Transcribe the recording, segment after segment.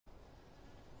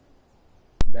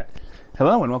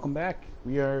Hello and welcome back.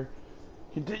 We are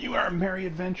continuing our merry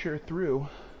adventure through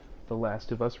The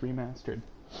Last of Us Remastered.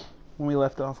 When we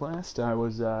left off last, I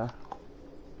was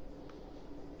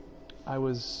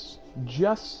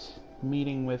just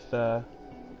meeting with Ellie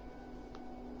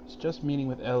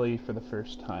for the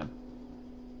first time.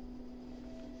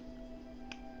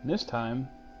 And this time,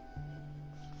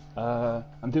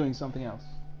 I'm doing something else.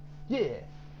 Yeah.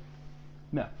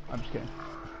 No, I'm just kidding.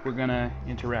 We're gonna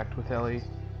interact with Ellie.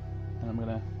 And I'm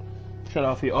gonna shut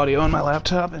off the audio on my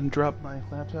laptop and drop my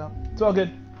laptop. It's all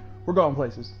good. We're going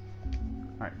places.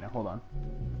 Alright, now hold on.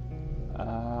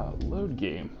 Load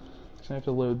game. So I have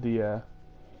to load the,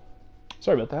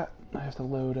 sorry about that. I have to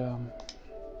load,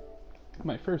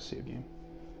 my first save game.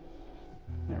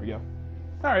 There we go.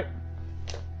 Alright.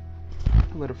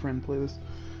 I'll let a friend play this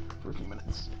for a few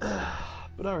minutes.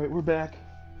 But alright, we're back.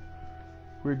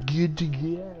 We're good to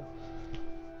go.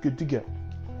 Good to go.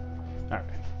 Alright.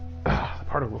 The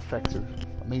particle effects are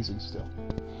amazing still.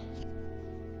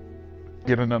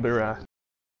 Get another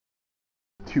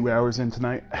 2 hours in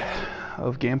tonight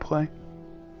of gameplay.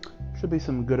 Should be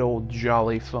some good old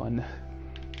jolly fun,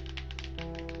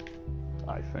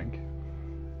 I think.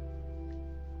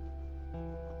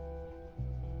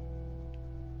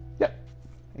 Yep,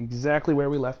 exactly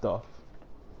where we left off.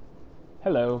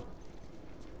 Hello.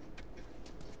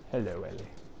 Hello, Ellie.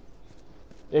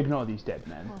 Ignore these dead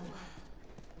men. Whoa.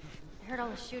 I heard all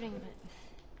the shooting, but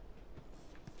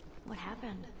what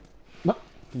happened? No,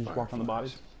 you just walk on the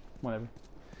bodies. Whatever.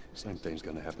 Same thing's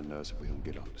gonna happen to us if we don't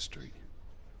get off the street.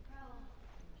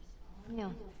 Yeah.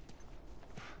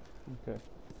 Okay.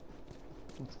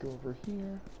 Let's go over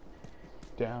here.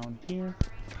 Down here.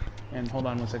 And hold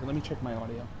on one second. Let me check my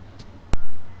audio.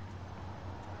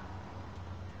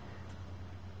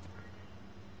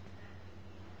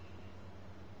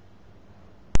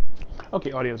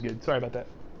 Okay, audio's good. Sorry about that.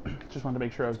 Just wanted to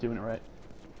make sure I was doing it right.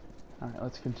 Alright,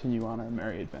 let's continue on our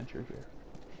merry adventure here.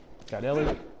 Got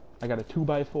Ellie. I got a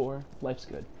 2x4. Life's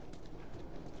good.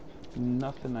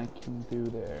 Nothing I can do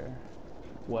there.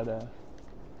 What do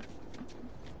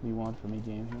you want from me,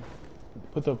 game here?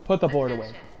 Put the board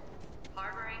away.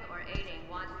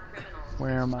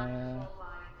 Where am I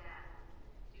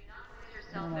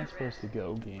where am I supposed to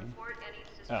go, game?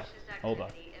 Oh, hold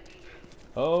on.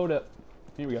 Hold up.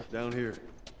 Here we go. Down here.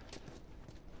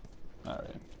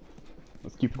 Alright.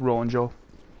 Let's keep it rolling, Joe.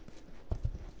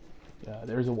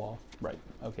 There's a wall. Right.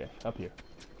 Okay, up here.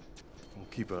 We'll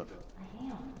keep up. I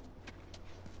am.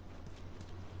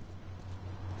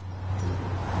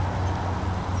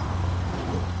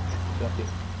 Up here.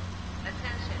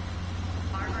 Attention.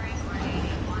 Harboring or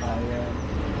aiding one by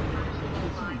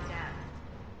death.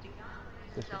 Do not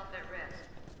put yourself at risk.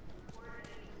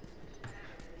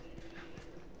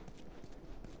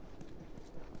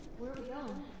 Where are we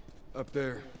going? Up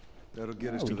there. That'll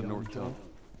get us to the north tunnel.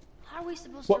 How are we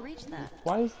supposed What? to reach that?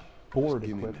 Why is board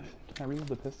Give me a equipped? minute. Can I reload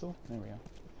the pistol? There we go.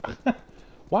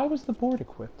 Why was the board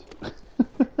equipped?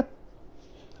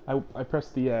 I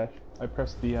pressed the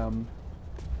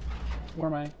where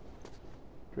am I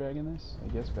dragging this? I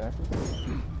guess backwards.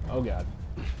 Oh god.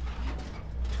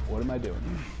 What am I doing?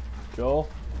 Joel?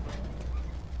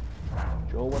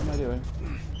 Joel, what am I doing?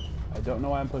 I don't know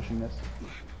why I'm pushing this.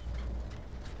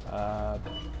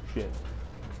 Shit.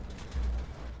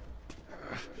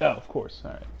 Oh, of course.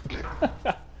 Alright.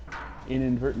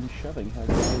 Inadvertent shoving has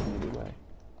guided me the way.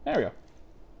 There we go.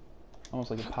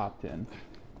 Almost like it popped in.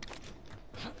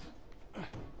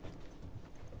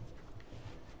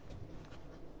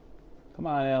 Come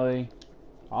on, Ellie.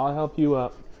 I'll help you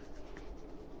up.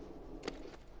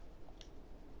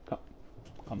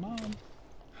 Come on.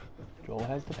 Joel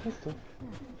has the pistol.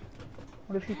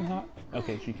 What if she can hop?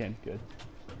 Okay, she can. Good.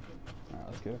 Alright,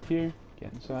 let's get up here.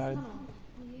 Get inside.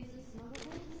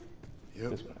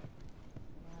 Yep. This way.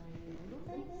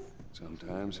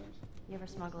 Sometimes. You ever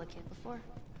smuggle a kid before?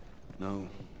 No,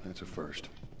 that's a first.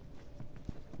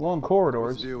 Long What's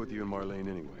corridors. the deal with you and Marlene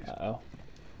anyways? Uh-oh.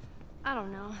 I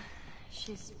don't know.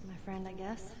 She's my friend, I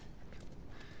guess.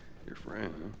 Your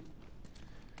friend, huh?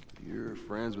 You're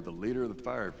friends with the leader of the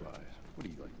Fireflies. What are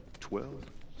you, like, 12?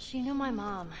 She knew my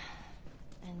mom,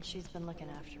 and she's been looking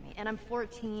after me. And I'm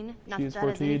 14. Not She that is that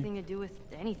has 14. anything to do with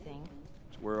anything.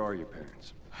 So where are your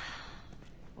parents?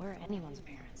 We're anyone's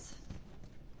parents.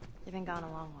 They've been gone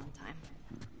a long, long time.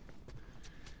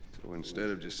 So instead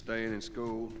of just staying in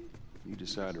school, you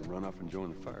decide to run off and join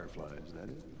the Fireflies, is that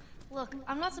it? Look,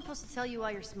 I'm not supposed to tell you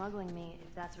why you're smuggling me,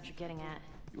 if that's what you're getting at.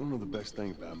 You wanna know the best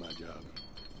thing about my job?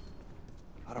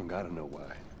 I don't gotta know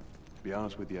why. To be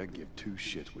honest with you, I give two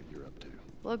shits what you're up to.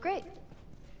 Well, great.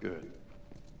 Good.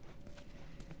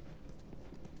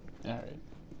 Alright.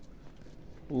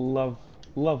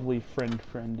 Lovely friend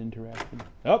interaction.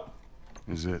 Oh!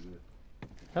 Is it?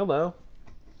 Hello.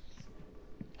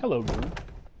 Hello, room.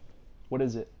 What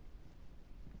is it?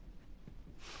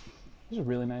 This is a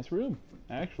really nice room,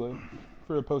 actually,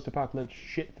 for a post-apocalypse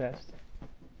shitfest.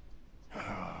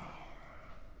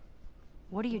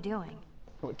 What are you doing?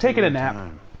 Taking a nap.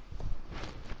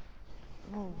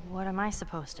 Well, what am I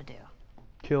supposed to do?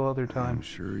 Kill other time. I'm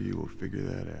sure you will figure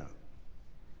that out.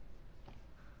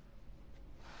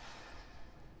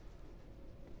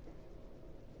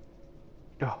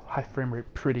 Oh, high frame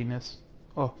rate prettiness.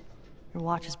 Oh. Your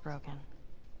watch is broken.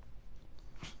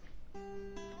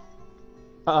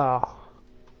 Ah.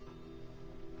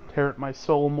 Tear at my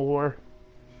soul more.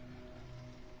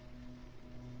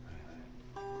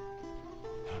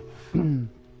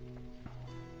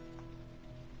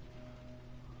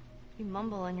 You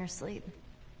mumble in your sleep.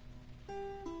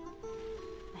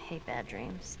 I hate bad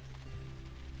dreams.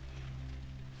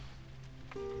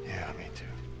 Yeah, me too.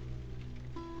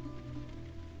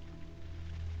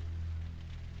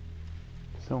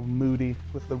 So moody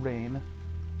with the rain.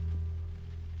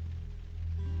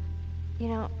 You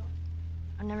know,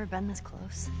 I've never been this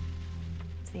close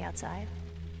to the outside.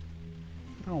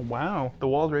 Oh wow, the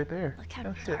wall's right there. Look how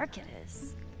Oh, shit. dark it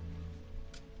is.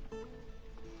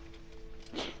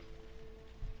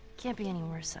 Can't be any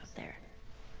worse out there,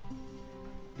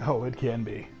 Oh, it can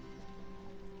be.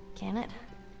 can it?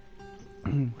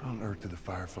 What on earth do the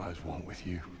Fireflies want with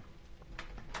you?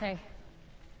 Hey.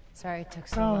 Sorry it took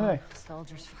so Oh, long. hey.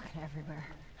 Soldiers fucking everywhere.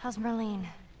 How's Marlene?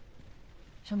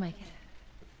 She'll make it.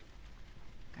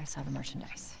 I saw the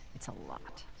merchandise. It's a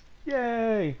lot.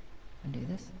 Yay! Wanna do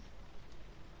this?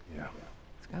 Yeah.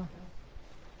 Let's go.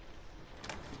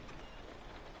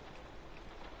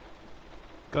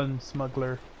 Gun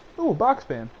smuggler. Ooh, box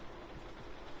fan.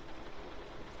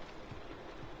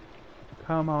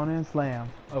 Come on and slam.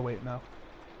 Oh wait, no.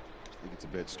 Think it's a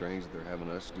bit strange that they're having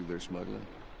us do their smuggling.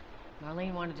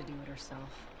 Marlene wanted to do it herself.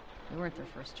 We weren't their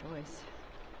first choice.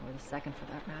 Or the second for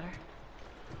that matter.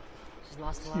 She's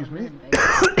lost a lot Excuse of me. men,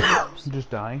 baby. I'm just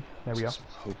dying. There we go. Just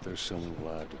hope there's someone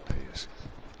alive to pay us.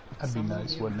 That'd be Someone will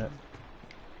nice, be wouldn't it? around.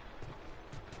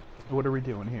 What are we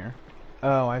doing here?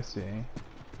 Oh, I see.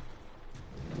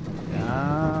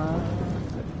 Ah.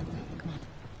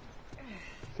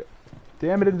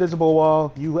 Damn it, invisible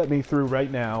wall. You let me through right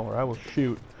now, or I will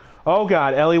shoot. Oh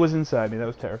god, Ellie was inside me. That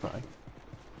was terrifying.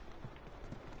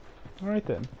 Alright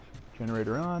then.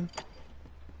 Generator on.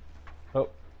 Oh.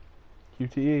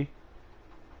 QTE.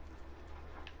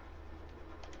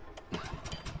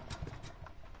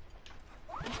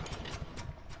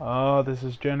 Oh, this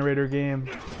is generator game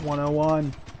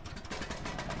 101.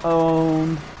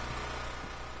 Owned.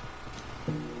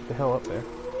 What the hell up there?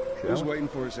 Who's waiting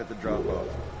for us at the drop-off?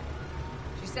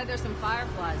 She said there's some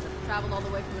fireflies that have traveled all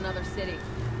the way from another city.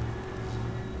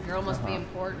 Girl must be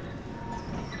important.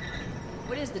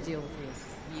 What is the deal with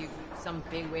you? You some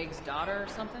bigwig's daughter or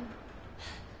something?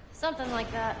 Something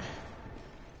like that.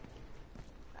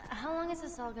 How long is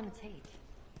this all gonna take?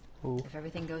 Ooh. If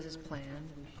everything goes as planned,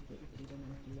 we should get your feet in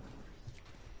a few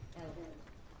hours. Ellie,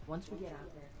 once we get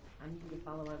out there, I need you to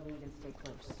follow our lead and stay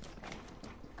close.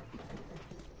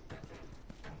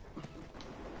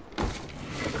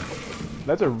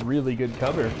 That's a really good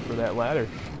cover for that ladder.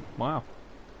 Wow.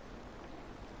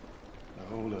 Now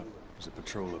hold up. There's a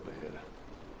patrol up ahead.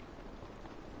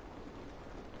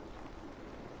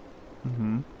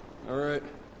 Mm-hmm. All right.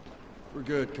 We're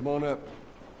good. Come on up.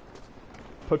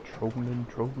 Patrolling.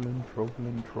 Come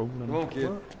on,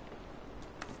 kid.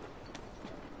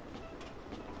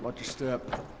 Watch your step.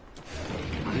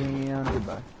 And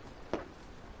goodbye.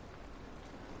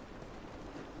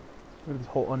 Look at this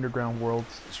whole underground world.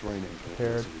 This rain ain't gonna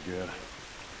Prepared. do us any good.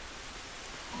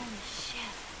 Holy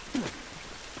shit.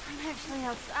 I'm actually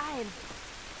outside.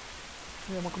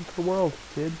 Yeah, welcome to the world,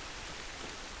 kid.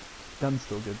 Gun's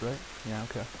still good, right? Yeah,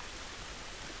 okay.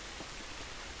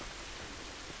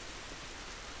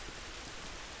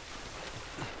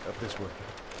 Up this way.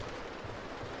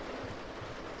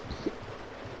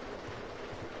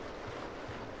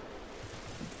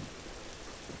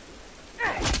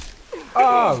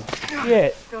 Oh,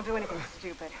 shit. Don't do anything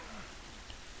stupid.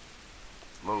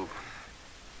 Move.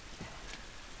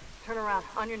 Turn around,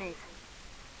 on your knees.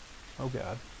 Oh,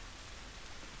 God.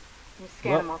 You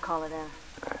scan Well- them, I'll call it in.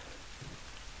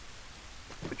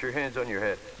 Put your hands on your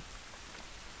head.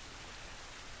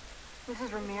 This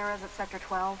is Ramirez at Sector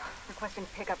 12, requesting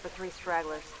pickup for 3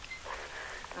 stragglers.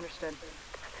 Understood.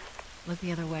 Look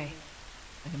the other way.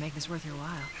 I can make this worth your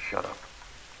while. Shut up.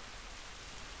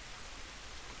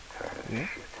 Tired of this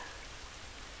shit.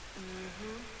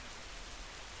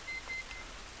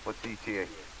 What's the ETA?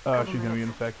 She's gonna be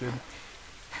infected.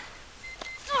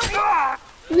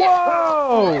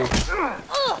 Whoa!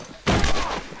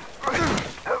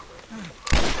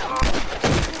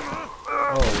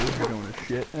 Oh, you're going to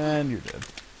shit, and you're dead.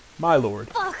 My lord.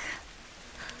 Fuck.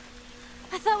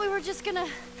 I thought we were just gonna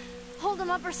hold him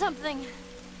up or something.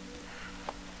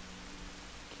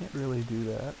 Can't really do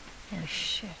that. Oh,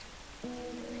 shit.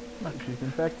 Look, she's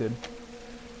infected.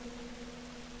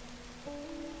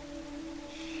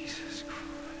 Jesus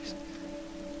Christ.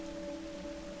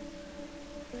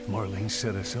 Marlene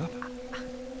set us up?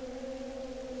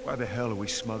 Why the hell are we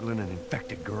smuggling an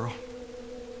infected girl?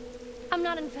 I'm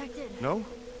not infected. No?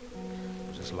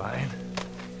 Was just lying?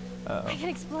 I can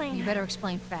explain. You better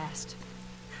explain fast.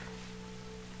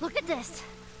 Look at this.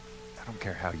 I don't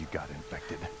care how you got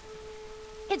infected.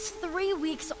 It's 3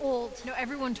 weeks old. No,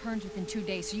 everyone turns within 2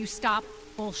 days, so you stop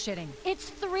bullshitting. It's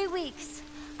 3 weeks.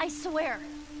 I swear.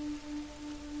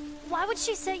 Why would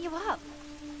she set you up?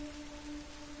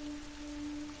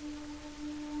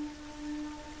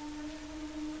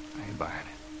 I ain't buying it.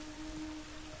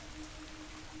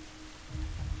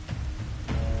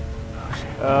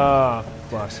 Ah,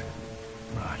 fuck.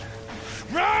 Run.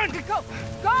 Run! Go!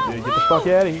 Go! Yeah, get the fuck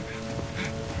out of here.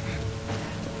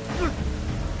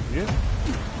 Yeah.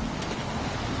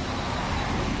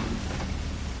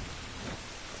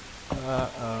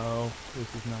 Uh-oh. This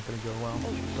is not gonna go well.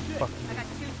 What the fuck? I got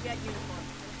 2 jet uniforms.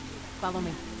 Follow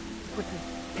me. Quickly.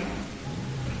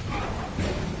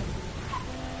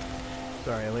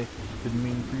 Sorry, Ellie. Didn't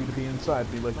mean for you to be inside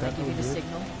me like When I that. give you the Weird.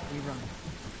 signal, we run.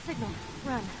 Signal.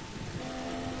 Run.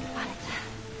 Got it.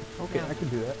 Okay, I can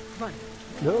do that. Run.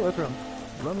 No, let's run.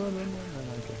 Run.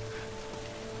 Okay.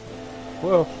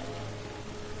 Whoa.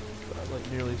 God, like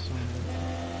nearly some.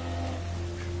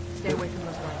 Stay away from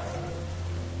those lights.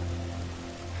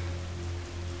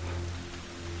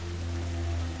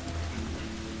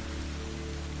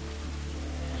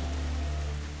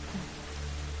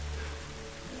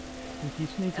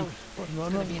 Sneaky. Ellie, it's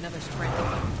Run. gonna be another sprint.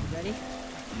 Ready?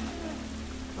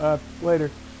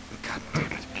 Later. God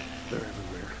damn it. They're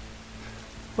everywhere.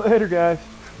 Later, guys.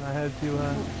 I had to,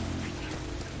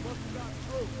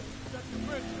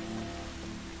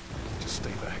 Just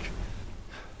stay back.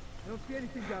 I don't see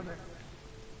anything down there.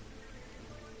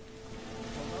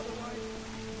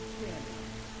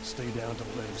 Stay down,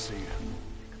 don't let him see you.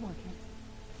 Come on, kid.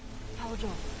 Follow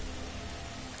Joel.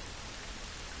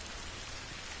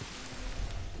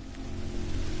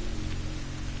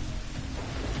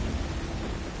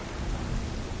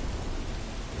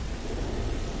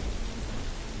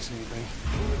 See anything?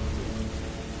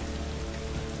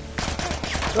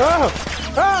 Oh!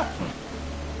 Ah!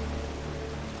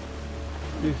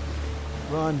 Jeez.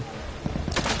 Run.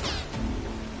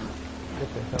 Get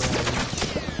the hell out of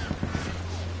here.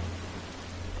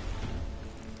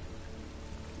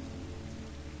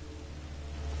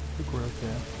 I think we're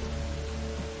okay.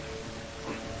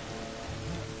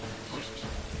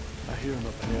 I hear him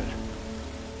up ahead.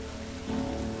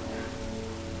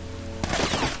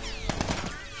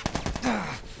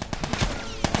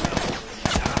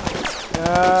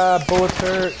 Ah, bullets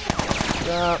hurt.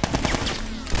 Stop.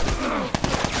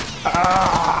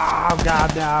 Ah, oh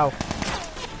god, no.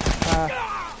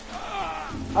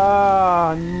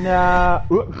 Oh, no.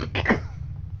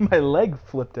 My leg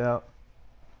flipped out.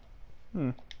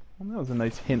 Well, that was a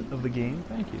nice hint of the game.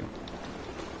 Thank you.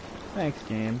 Thanks,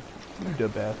 game. You're the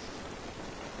best.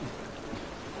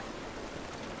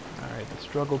 Alright, the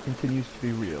struggle continues to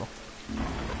be real.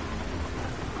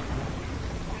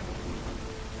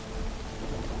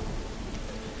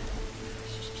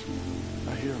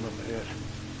 I hear him up ahead.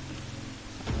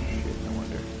 Shit, no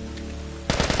wonder.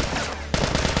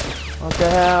 What the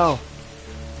hell?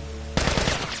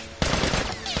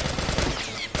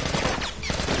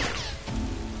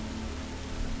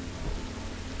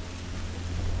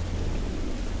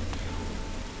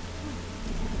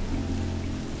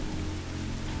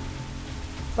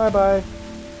 Bye-bye.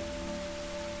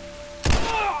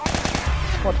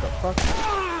 What the fuck?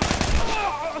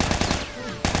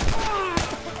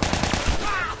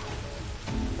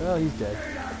 Well, he's dead.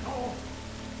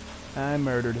 I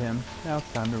murdered him. Now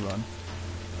it's time to run.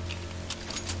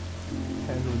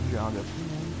 Casually jog up.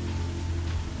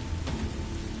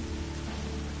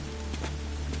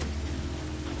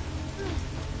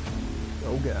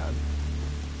 Oh god.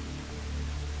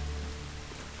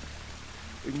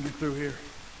 We can get through here.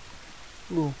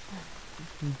 Ooh.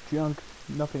 Junk.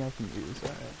 Nothing I can use.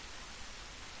 Alright.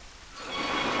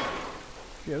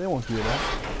 Yeah, they won't do that.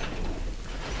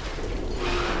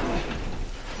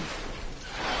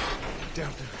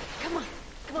 Down there.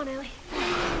 Come on, Ellie.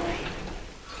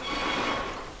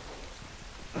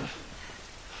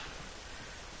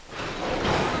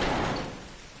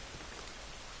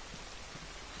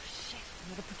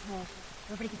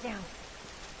 Everybody get down.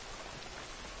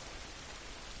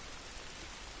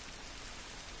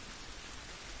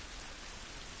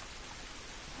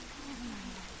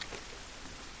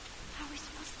 How are we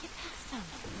supposed to get past them?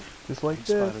 Just like Ain't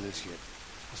this. spotted us yet.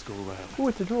 Let's go around. Ooh,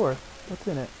 it's a drawer. What's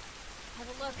in it?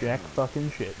 Have a look. Jack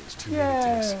fucking shit. It's too many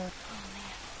Tess.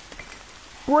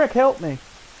 Brick, help me!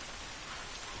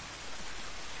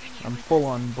 I'm full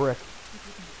on brick.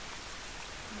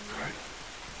 Alright.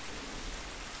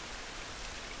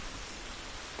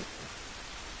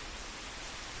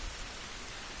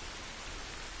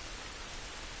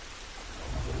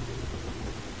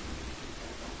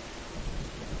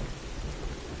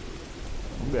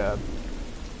 Bad.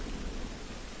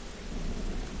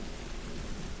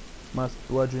 Must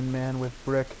bludgeon man with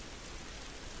brick.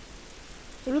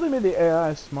 They really made the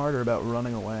AI smarter about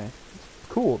running away. It's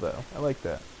cool though. I like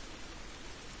that.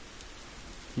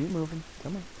 Keep moving.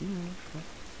 Come on, keep moving. Come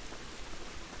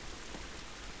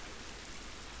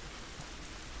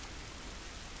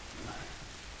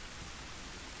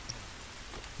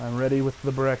on. I'm ready with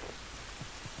the brick.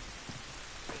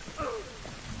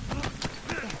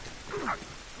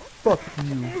 Fuck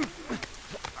you.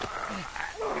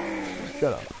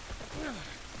 Shut up.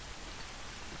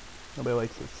 Nobody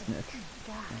likes a snitch.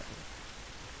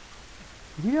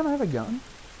 Is he gonna have a gun?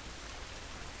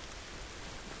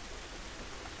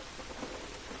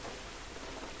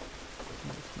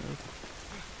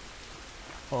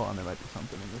 Hold on, there might be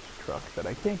something in this truck that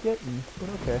I can't get in, but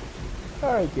okay.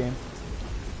 Alright, game.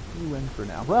 You win for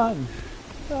now. Run!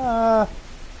 Ah!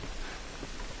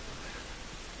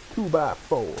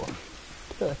 2x4.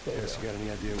 There you Tess, go. you got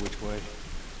any idea which way?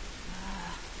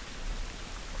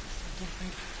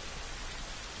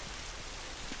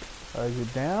 Is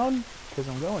it down? Because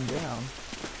I'm going down.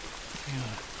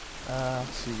 Let's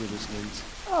see where this leads.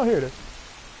 Oh, here it is.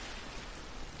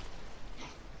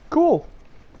 Cool.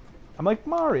 I'm like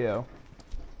Mario.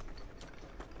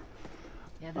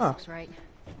 Yeah, this Huh. looks right.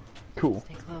 Cool.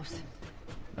 Stay close.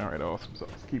 Alright, awesome. So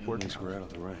let's keep At working. least we're out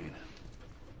of the rain.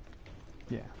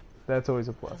 Yeah, that's always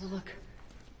a plus. Have a look.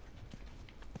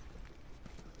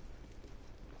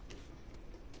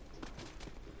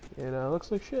 It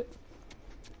looks like shit.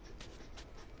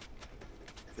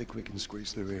 Think we can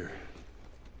squeeze through here.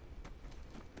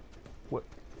 What?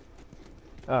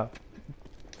 Oh.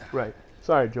 Right.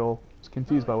 Sorry, Joel. I was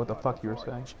confused by what the fuck you were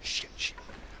saying. Shit.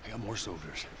 I got more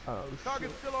soldiers. Oh,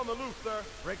 Target's still on the loose, sir.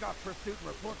 Break off pursuit and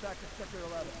report back to Sector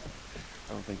 11.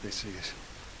 I don't think they see us.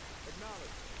 Acknowledge.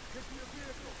 Get to your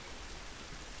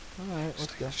vehicle. alright, let's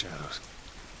Stay in go. the shadows.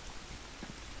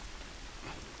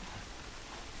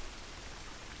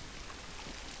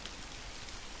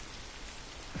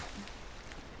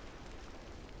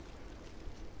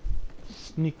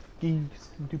 Sneaky,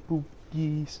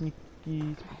 spooky,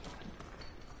 sneaky.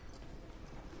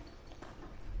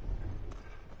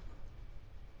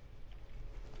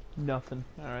 Nothing.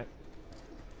 Alright.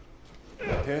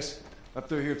 Tess, up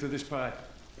through here through this pipe.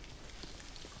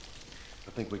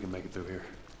 I think we can make it through here.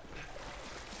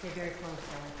 Stay very close,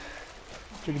 Ellen.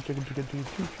 Chicken, chicken, chicken, chicken,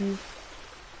 choo choo.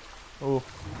 Oh.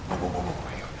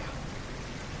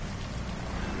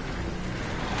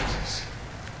 Jesus.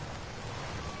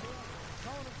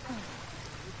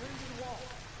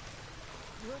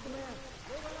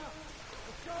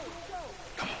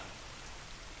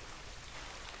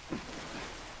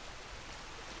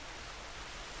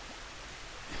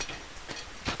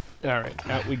 Alright,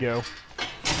 out we go.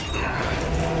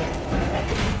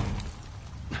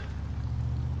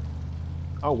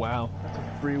 Oh wow, that's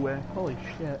a freeway. Holy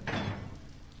shit.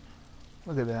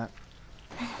 Look at that.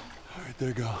 All right,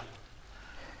 they're gone.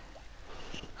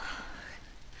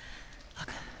 Look.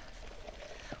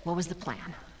 What was the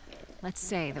plan? Let's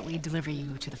say that we deliver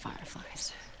you to the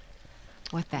Fireflies.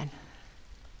 What then?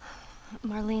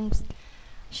 Marlene,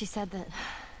 she said that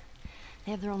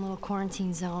they have their own little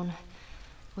quarantine zone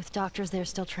with doctors there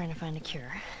still trying to find a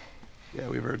cure. Yeah,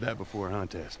 we've heard that before, huh,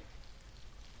 Tess?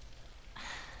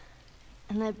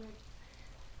 And that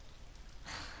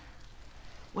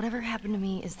whatever happened to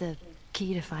me is the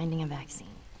key to finding a vaccine.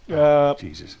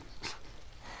 Jesus.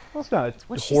 Well, it's not a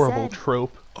what she horrible said.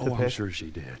 trope to Oh, I'm pick. sure she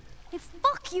did. Hey,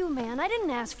 fuck you, man. I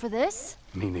didn't ask for this.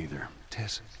 Me neither.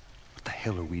 Tess, what the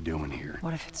hell are we doing here?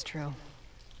 What if it's true?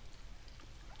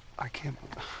 I can't...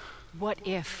 What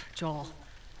if, Joel?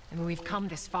 I mean, we've come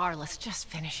this far. Let's just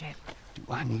finish it. Do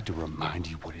I need to remind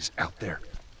you what is out there?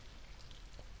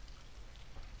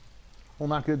 Well,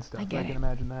 not good stuff. I get can it.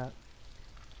 imagine that.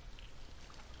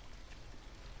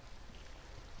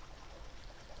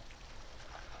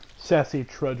 Sassy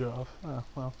trudge off. Oh,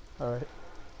 well, alright.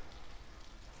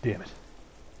 Damn it.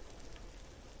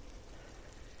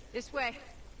 This way.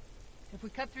 If we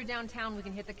cut through downtown, we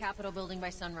can hit the Capitol building by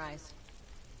sunrise.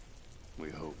 We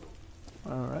hope.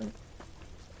 Alright.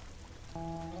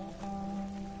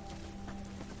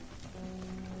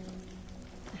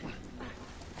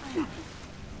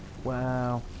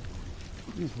 Wow.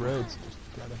 These roads just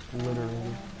got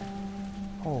obliterated.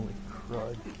 Holy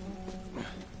crud.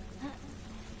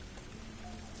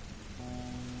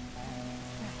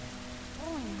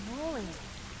 Holy moly.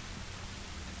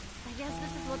 I guess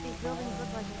this is what these buildings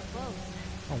look like up close.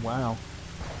 Oh wow.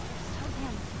 So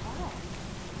damn tall.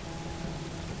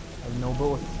 I have no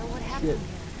bullets. So what happened Shit. here?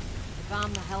 They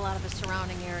bombed the hell out of the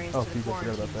surrounding areas Oh, to the geez, I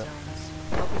forgot quarantine about that. zones,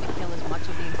 hoping to kill as much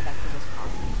of the infected as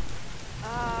possible.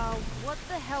 What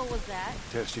the hell was that?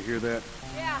 Tess, you hear that?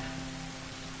 Yeah.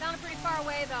 Sounded pretty far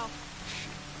away, though.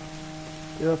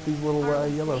 Get up these little Are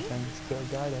we yellow safe? things to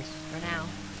guide us. For now.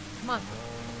 Come on.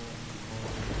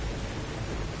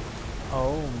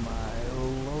 Oh my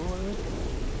lord.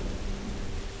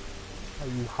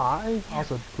 Are you high?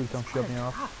 Also, please don't shove me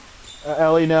off.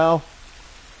 Ellie, no.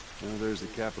 Well, there's the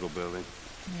Capitol building.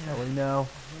 Ellie, no.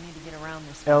 We need to get around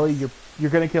this. Ellie, mess.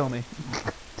 you're gonna kill me.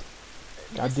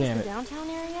 God This damn is it. the downtown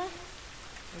area?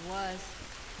 It was.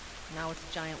 Now it's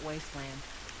a giant wasteland.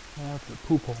 That's a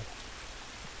poop hole.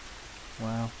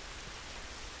 Wow.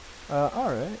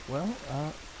 Alright, well,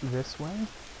 this way.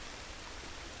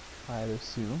 I'd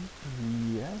assume.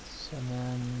 Yes, and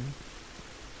then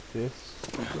this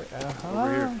way. Over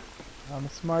here. I'm a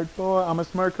smart boy. I'm a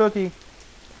smart cookie.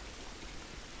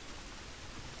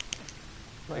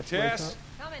 Hey, Let's wake Tess. up.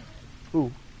 Coming.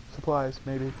 Ooh, supplies,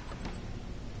 maybe.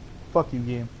 Fuck you,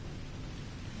 game.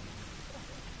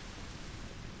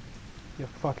 You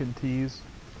fucking tease.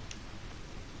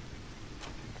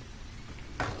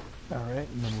 Alright,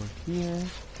 and then we're here.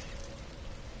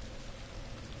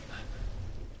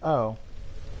 Oh.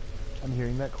 I'm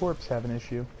hearing that corpse have an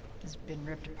issue. It's been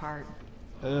ripped apart.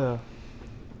 Ugh.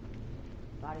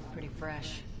 Body's pretty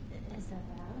fresh. Is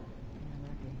that bad? Yeah,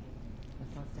 might be.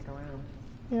 Let's not stick around.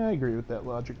 Yeah, I agree with that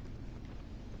logic.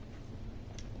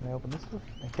 Can I open this door?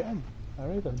 I can.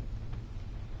 Alright then.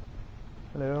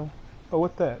 Hello. Oh,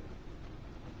 what's that?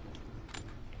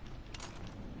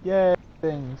 Yay!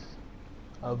 Things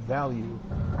of value.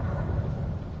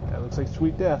 That looks like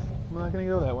sweet death. I'm not gonna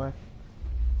go that way.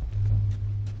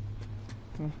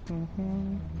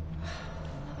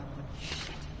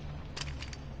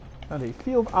 Found a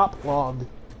field op log.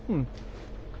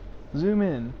 Zoom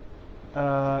in.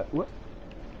 What?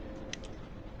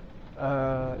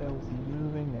 LZ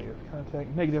moving, negative contact,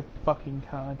 negative fucking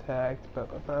contact,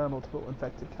 multiple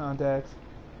infected contacts.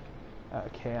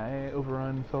 KIA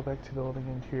overrun, fell back to the building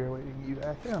interior, waiting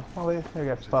evac. Oh, well, they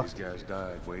got So fucked. these guys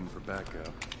died waiting for backup.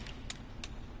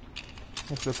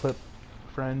 Thanks for the clip,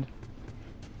 friend.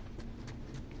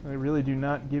 They really do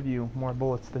not give you more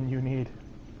bullets than you need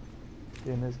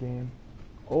in this game.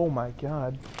 Oh my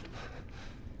god.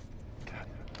 God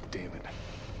damn it.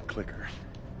 Clicker.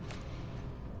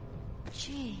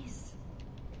 Jeez.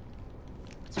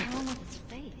 What's wrong with his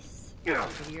face?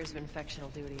 After years of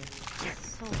infectional duty.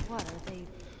 So what, are they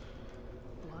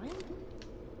blind?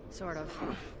 Sort of.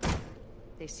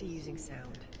 They see using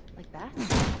sound. Like that?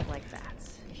 Like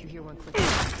bats. If you hear one click, you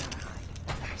gotta hide.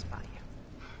 They'll spot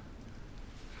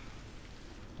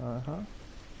you. Uh-huh.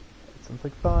 Sounds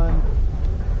like fun.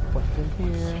 What's in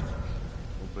here?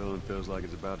 The building feels like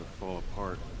it's about to fall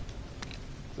apart.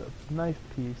 It's a knife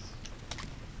piece.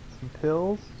 Some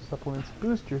pills, supplements,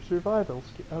 boost your survival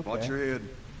skill. Okay. Watch your head.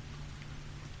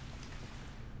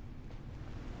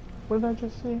 What did I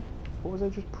just see? What was I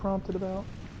just prompted about?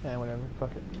 Eh, whatever.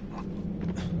 Fuck it.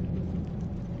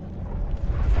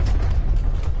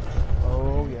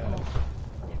 Oh, yeah.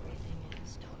 Everything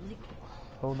is totally cool.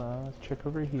 Hold on. Let's check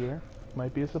over here.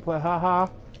 Might be a supply. Haha!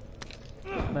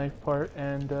 Knife part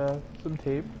and some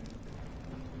tape.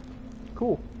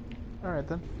 Cool. Alright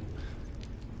then.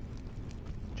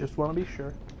 Just want to be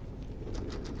sure.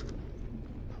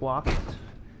 Lock.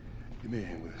 Give me a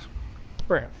hand with this.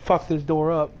 We're gonna fuck this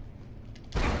door up.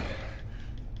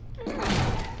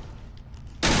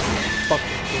 Fuck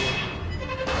this door.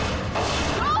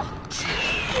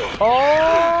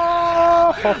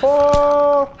 Oh! Ho,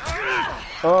 ho!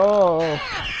 Oh!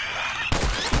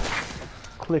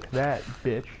 Click that,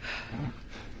 bitch.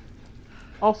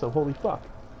 Also, holy fuck.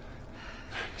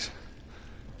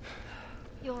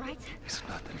 You alright? It's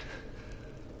nothing.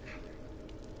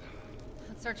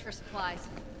 Let's search for supplies.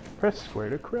 Press square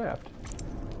to craft.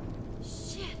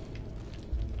 Shit.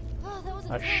 Oh, that was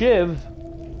A intense. shiv.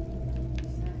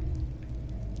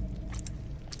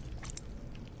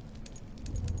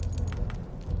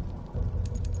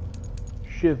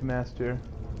 Shiv master.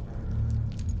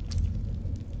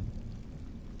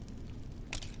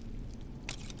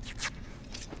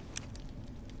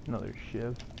 Another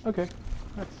shiv. Okay,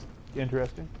 that's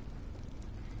interesting.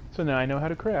 So now I know how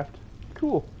to craft.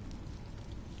 Cool.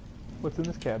 What's in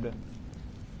this cabinet?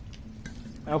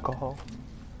 Alcohol.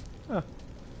 Huh.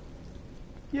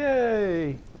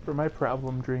 Yay! For my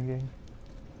problem drinking.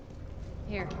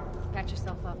 Here, patch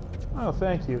yourself up. Oh,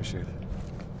 thank you. Appreciate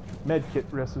it. Medkit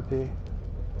recipe.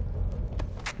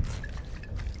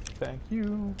 Thank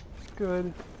you.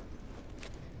 Good.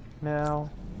 Now,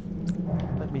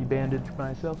 let me bandage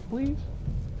myself, please.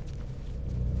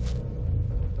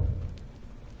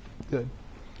 Good.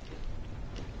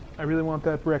 I really want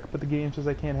that brick, but the game says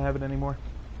I can't have it anymore.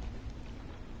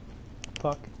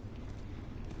 Fuck.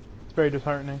 It's very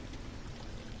disheartening.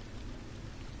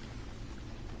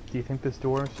 Do you think this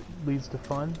door leads to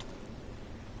fun?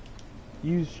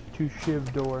 Use to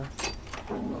shiv door.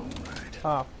 Alright.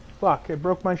 Ah, fuck, I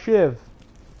broke my shiv.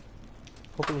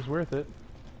 Hope it was worth it.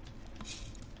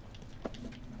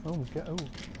 Oh, God.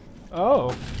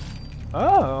 Oh. Oh.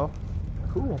 Oh.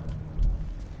 Cool.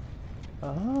 Oh,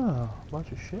 a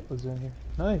bunch of shit was in here.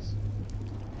 Nice.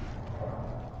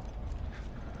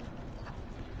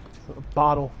 So, a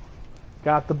bottle.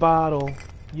 Got the bottle.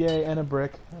 Yay, and a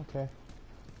brick. Okay.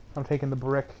 I'm taking the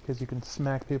brick because you can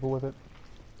smack people with it.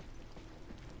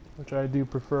 Which I do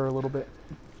prefer a little bit.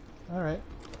 Alright.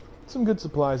 Some good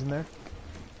supplies in there.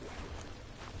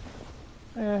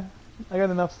 Eh, I got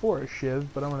enough for a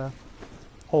shiv, but I'm gonna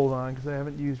hold on because I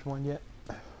haven't used one yet.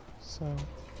 So,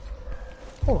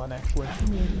 hold on actually.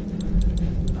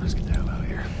 Let's get the hell out of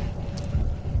here.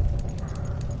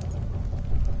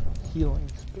 Healing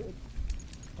spid.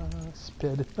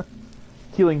 Spid.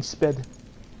 Healing spid.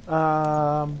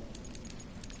 I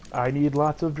need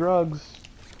lots of drugs.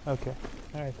 Okay.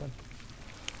 Alright then.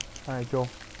 Alright, Joel.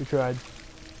 We tried.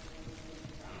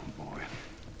 Oh boy.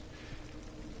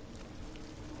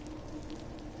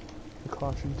 The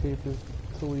caution tape is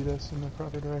to lead us in the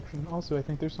proper direction. Also, I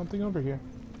think there's something over here.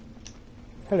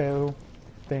 Hello.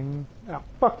 Thing. Oh,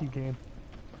 fuck you, game.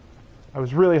 I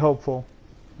was really hopeful.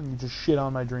 And you just shit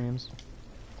on my dreams.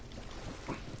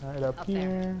 Alright, up here.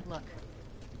 There. Look.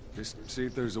 Just see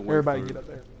if there's a way Everybody through. get up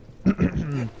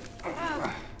there.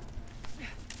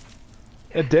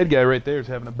 That dead guy right there is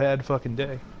having a bad fucking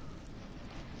day.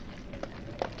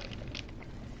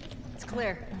 It's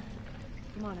clear.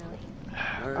 Come on,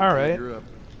 Ellie. Alright. You're up.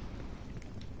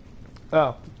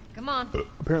 Oh. Come on.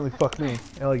 Apparently fuck me.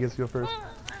 Ellie gets to go first.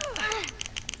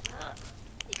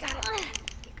 You got it.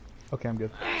 Okay, I'm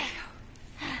good.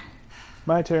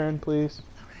 My turn, please.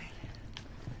 Okay.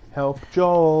 Help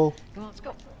Joel. Come on, let's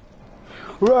go.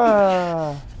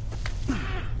 Hurrah!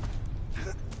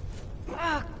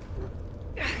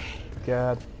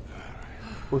 God.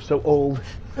 We're so old.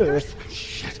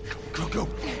 Shit. Go.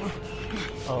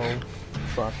 Oh,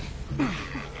 fuck.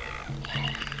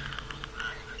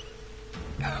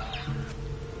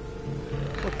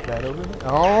 What's that over there?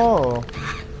 Oh!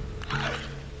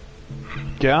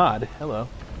 God, hello.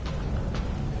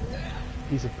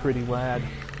 He's a pretty lad.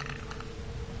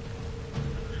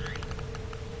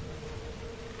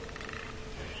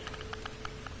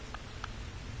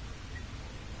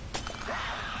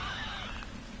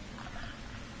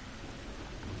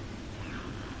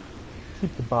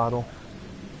 Keep the bottle.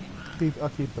 I'll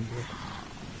keep the book.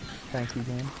 Thank you,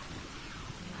 game.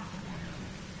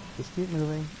 Just keep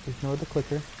moving. Ignore the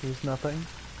clicker. There's nothing.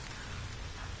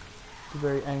 It's a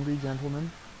very angry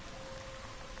gentleman.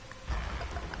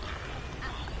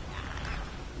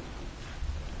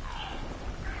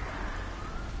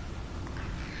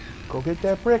 Go get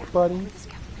that brick, buddy.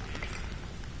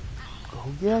 Go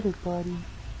get it, buddy.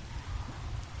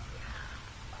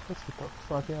 Let's get the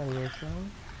fuck out of here, shall we?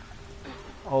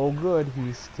 Oh, good.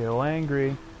 He's still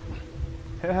angry.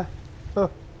 Oh,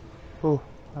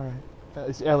 alright.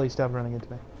 It's Ellie, stop running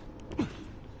into me.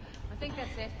 I think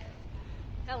that's it.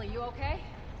 Ellie, you okay?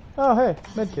 Oh, hey, Other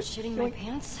than medkit. shitting my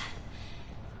pants,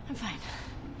 I'm fine.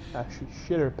 Ah, she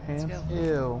shit her pants. go.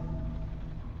 Ew.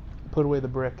 Put away the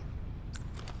brick.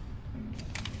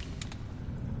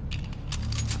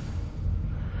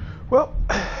 Well,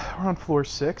 we're on floor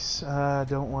 6.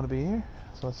 Don't want to be here,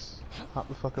 so let's hop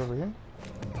the fuck over here.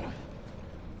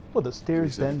 Well, the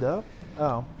stairs bend up?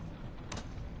 Oh.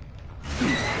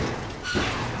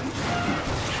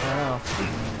 Wow.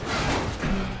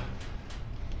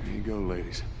 There you go,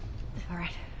 ladies. All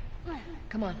right.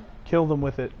 Come on. Kill them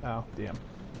with it. Oh, damn.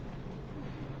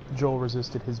 Joel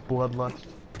resisted his bloodlust.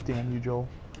 Damn you, Joel.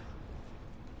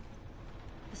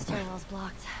 The stairwell's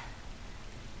blocked.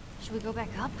 Should we go back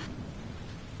up?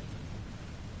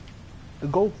 The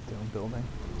Goldstone building.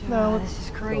 No, let's this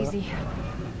is go crazy.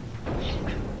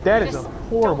 That is a Just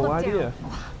horrible don't look idea.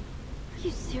 down. You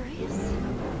serious?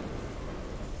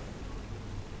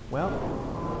 Well,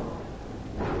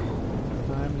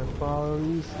 time to follow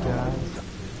these guys.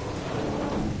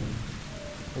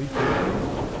 Are you kidding?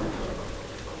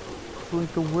 It's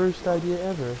like the worst idea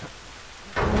ever.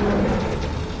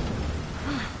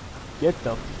 Get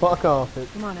the fuck off it.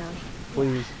 Come on, Ellie.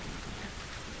 Please.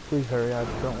 Please hurry, I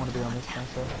don't want to be on this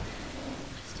myself.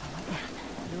 Just hold my hand.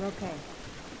 You're okay.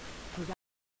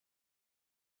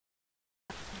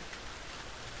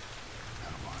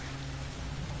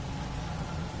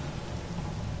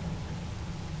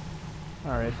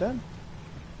 Alright then.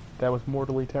 That was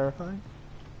mortally terrifying.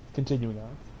 Continuing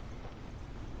on.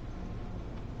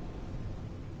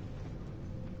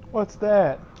 What's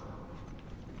that?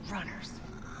 Runners.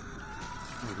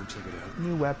 I'll go check it out.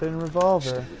 New weapon, revolver.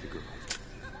 Stay with the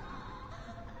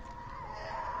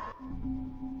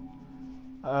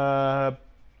girl.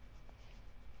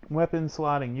 Weapon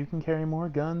slotting. You can carry more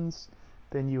guns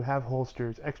than you have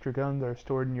holsters. Extra guns are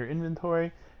stored in your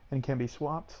inventory and can be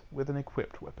swapped with an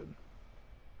equipped weapon.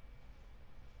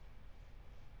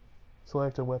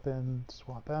 Select a weapon,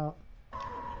 swap out.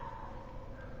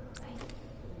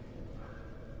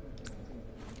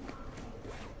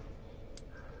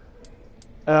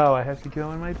 Oh, I have to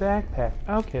go in my backpack.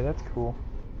 Okay, that's cool.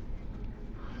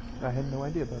 I had no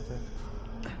idea about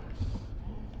that.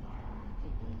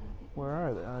 Where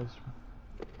are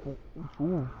they?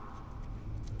 Ooh.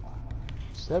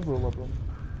 Several of them.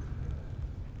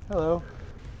 Hello.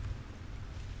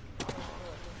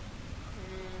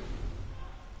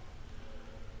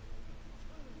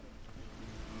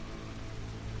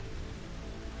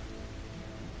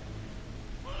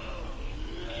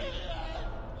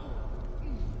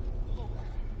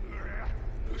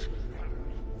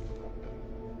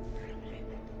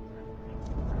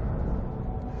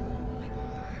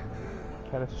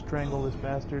 Gotta strangle this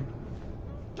bastard.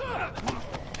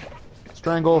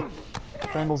 Strangle!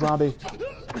 Strangle zombie.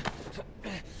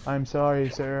 I'm sorry,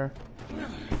 sir.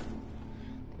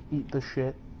 Eat the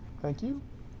shit. Thank you.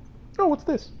 Oh, what's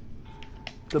this?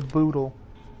 The boodle.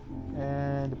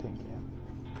 And a pink can.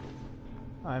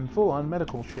 I'm full on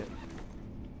medical shit.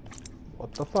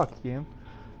 What the fuck, game?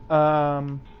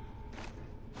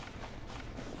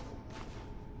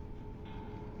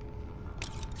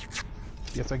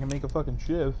 Guess I can make a fucking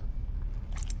shiv.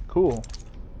 Cool.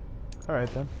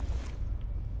 Alright then.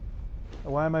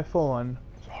 Why am I full on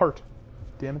heart?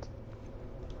 Damn it.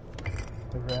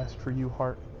 Never asked for you,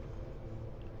 heart.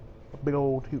 A big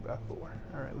old 2x4.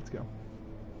 Alright, let's go.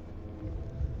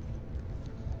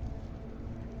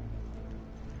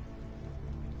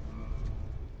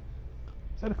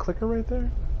 Is that a clicker right there?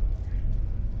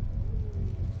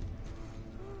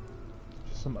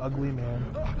 Just some ugly man.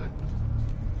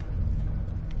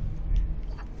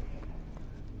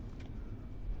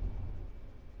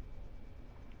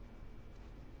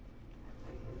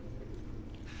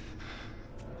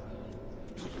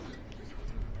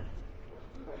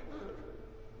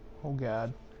 Oh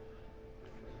God.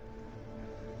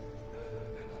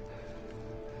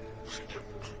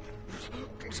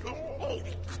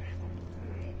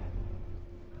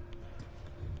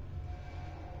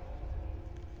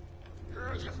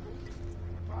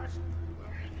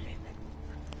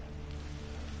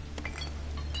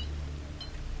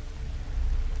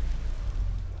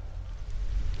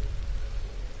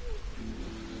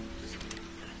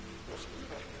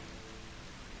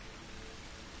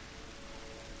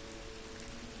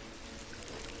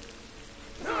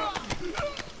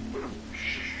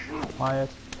 Quiet.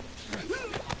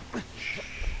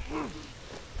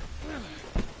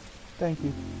 Thank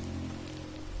you.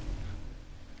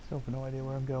 Still have no idea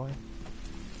where I'm going.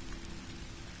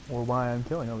 Or why I'm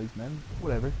killing all these men.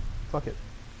 Whatever. Fuck it.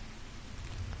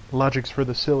 Logic's for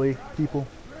the silly people.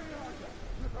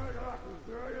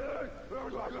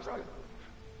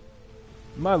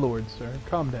 My lord, sir,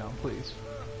 calm down, please.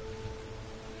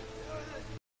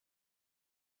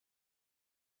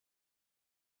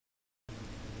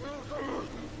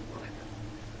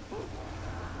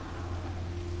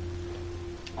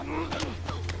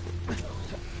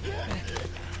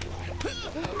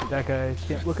 That guy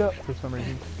can't look up for some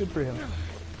reason. Good for him.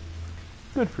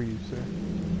 Good for you, sir.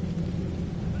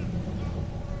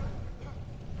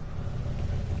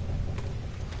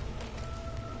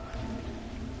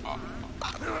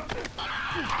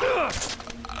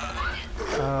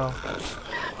 Oh.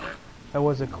 That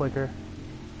was a clicker.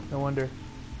 No wonder.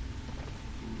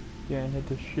 Yeah, I had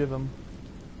to shiv him.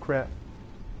 Crap.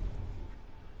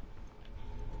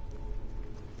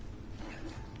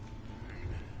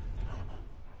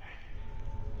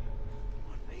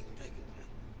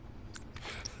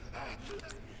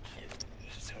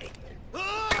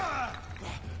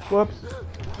 Whoops.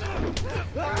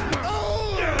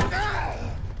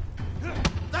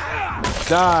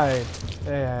 Die.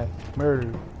 Yeah,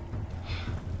 murdered.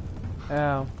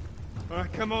 Ow.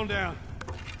 Alright, come on down.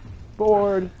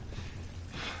 Board.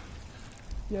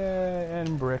 Yay,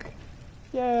 and brick.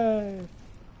 Yay.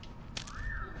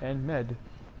 And med.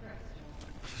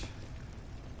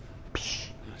 Psh.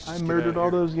 I murdered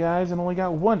all those guys and only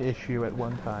got one issue at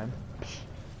one time. Psh.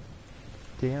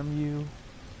 Damn you.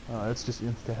 Oh, that's just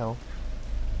insta-health.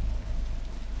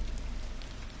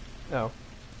 Oh.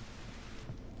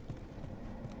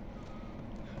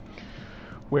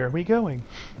 Where are we going?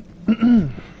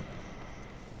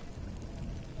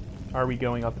 Are we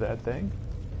going up that thing?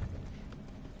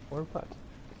 Or what?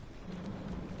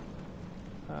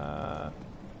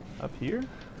 Up here?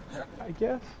 I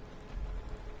guess?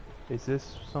 Is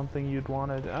this something you'd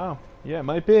want to... Oh, yeah, it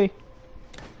might be.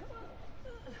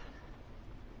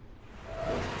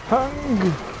 Hung!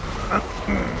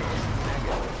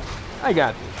 I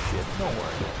got this shit, don't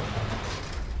worry.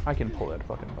 I can pull that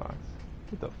fucking box.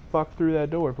 Get the fuck through that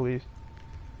door, please.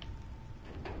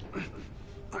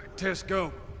 Alright, Tess,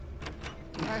 go.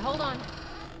 Alright, hold on.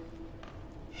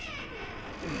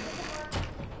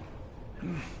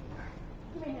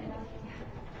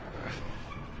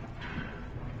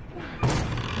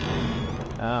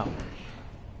 Oh.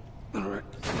 Alright.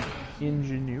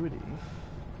 Ingenuity.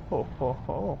 Ho ho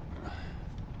ho.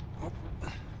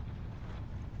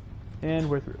 And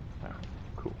we're through. Alright,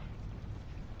 cool.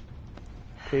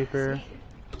 Paper.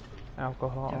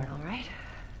 Alcohol. Doing all right?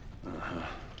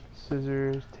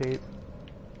 Scissors, tape.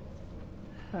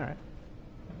 Alright.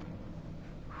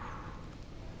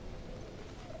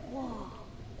 Whoa.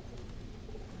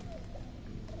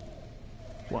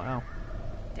 Wow.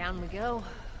 Down we go.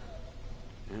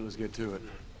 And let's get to it.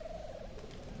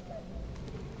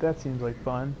 That seems like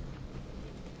fun.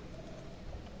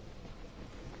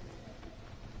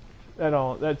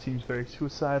 That seems very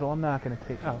suicidal. I'm not gonna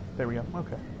take... Oh, there we go.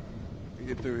 Okay. You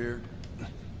get through here.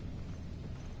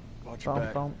 Watch your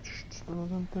back.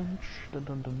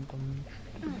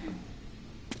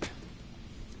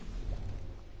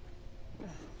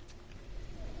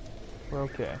 We're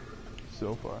okay.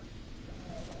 So far.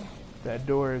 That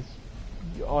door is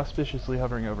auspiciously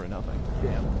hovering over nothing.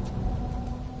 Damn.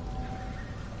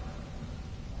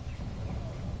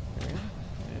 There we go.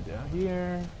 And down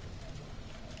here.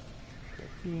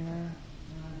 Here.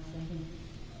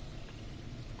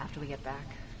 After we get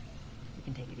back, we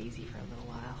can take it easy for a little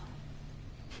while.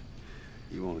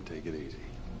 You want to take it easy.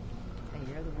 Hey,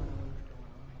 you're the one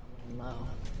who's going low.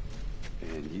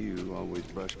 And you always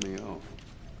brush me off.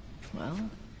 Well,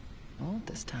 I won't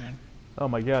this time. Oh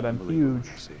my god, I'm Believe it when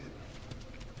huge. I see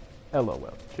it.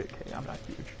 LOL. JK, I'm not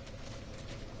huge.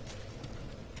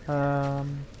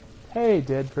 Hey,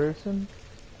 dead person.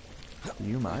 Do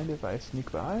you mind if I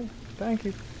sneak by? Thank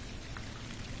you.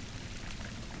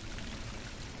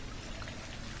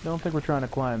 Don't think we're trying to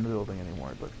climb the building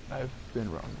anymore, but I've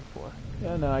been wrong before.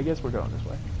 Yeah, no, I guess we're going this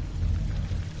way.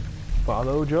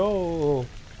 Follow Joel!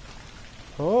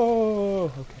 Oh,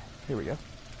 okay. Here we go.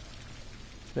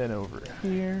 Then over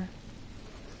here.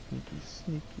 Sneaky,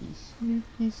 sneaky,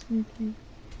 sneaky, sneaky.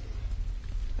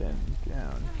 Then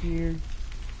down here.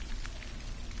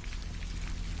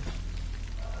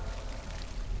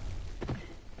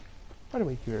 Why do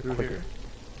we hear it quicker? Here.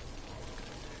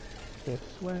 This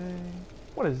way.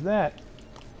 What is that?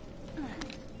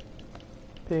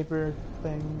 Paper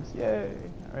things. Yay!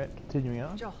 Alright, continuing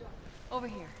on. Joel, over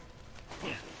here.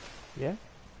 Yeah?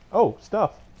 Oh,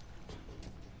 stuff.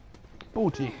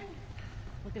 Booty.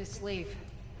 Look at his sleeve.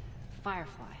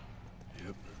 Firefly.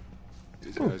 Yep.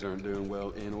 These guys aren't doing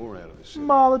well in or out of the city.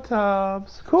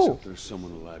 Molotovs. Cool. Except there's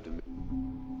someone alive to me.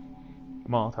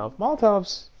 Molotovs.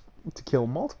 Molotovs to kill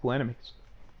multiple enemies.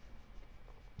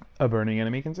 A burning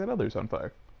enemy can set others on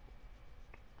fire.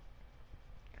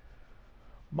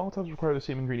 Molotovs require the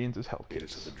same ingredients as hell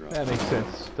kits. That makes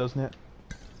sense, doesn't it?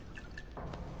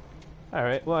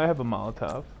 Alright, well I have a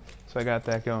Molotov, so I got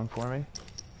that going for me.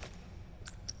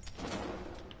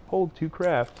 Hold to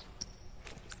craft.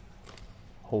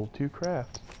 Hold to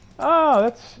craft. Oh,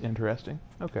 that's interesting.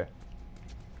 Okay.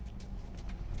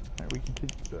 Alright, we can...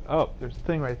 Oh, there's a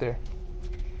thing right there.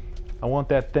 I want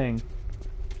that thing.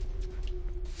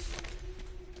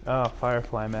 Oh,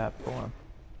 Firefly map. Hold on.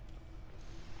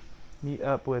 Meet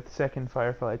up with 2nd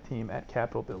Firefly team at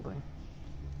Capitol Building.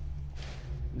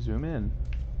 Zoom in.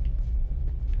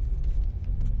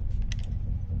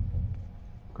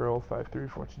 Girl, 5'3",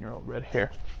 14-year-old, red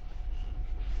hair.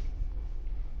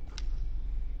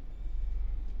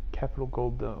 Capitol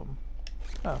Gold Dome.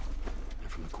 Oh.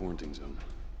 From the quarantine zone.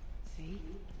 See?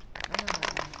 I know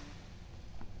that one.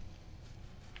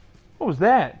 What was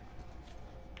that?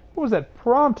 What was that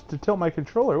prompt to tilt my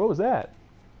controller? What was that?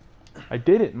 I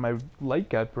did it and my light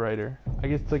got brighter. I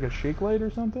guess it's like a shake light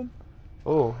or something?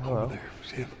 Oh, hello. Over there.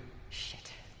 It's him.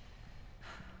 Shit.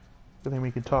 Good thing we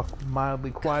can talk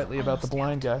mildly quietly about the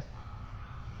blind guy.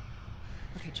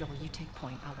 Okay, Joel, you take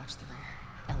point. I'll watch the rear.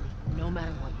 Ellie, no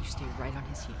matter what, you stay right on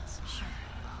his heels. Sure.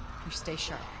 You stay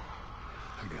sharp.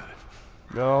 I got it.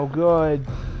 Oh, good.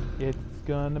 It's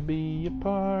gonna be a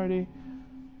party.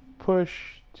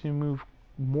 Push to move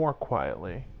more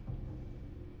quietly.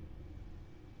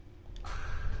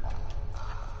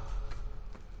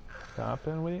 Stop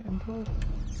and wait until...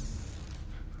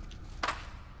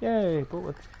 Yay,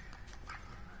 bullets.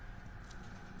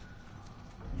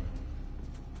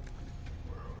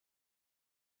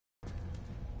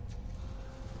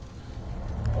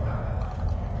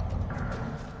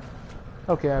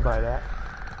 Okay, I buy that.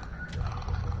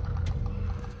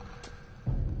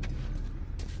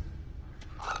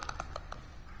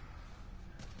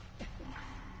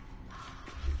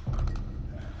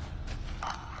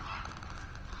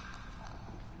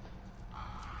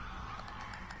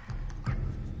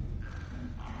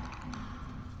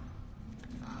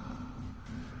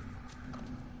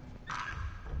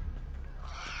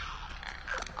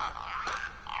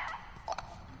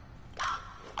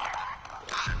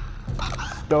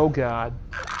 Oh God.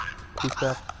 Please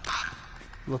stop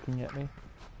looking at me.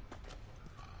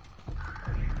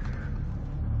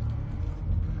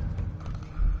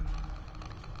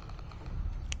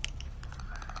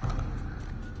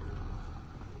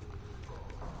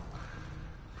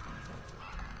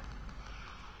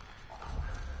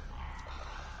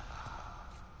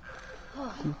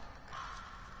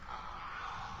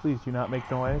 Please do not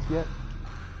make noise yet.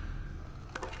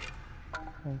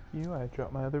 Thank you. I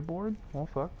dropped my other board. Oh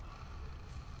fuck.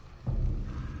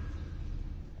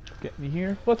 Get in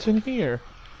here. What's in here?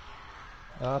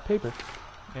 Paper.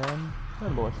 And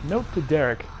envelopes. Note to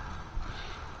Derek.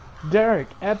 Derek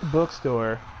at the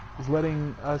bookstore is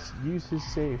letting us use his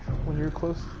safe. When you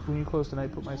close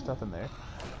tonight, put my stuff in there.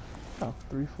 Oh,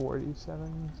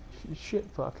 347. Shit,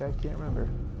 fuck. I can't remember.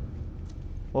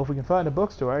 Well, if we can find a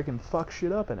bookstore, I can fuck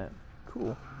shit up in it.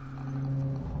 Cool.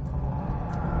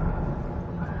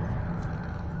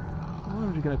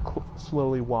 I'm just gonna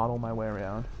slowly waddle my way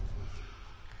around.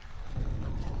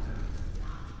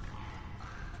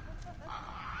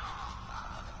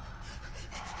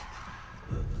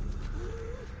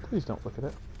 Please don't look at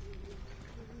it.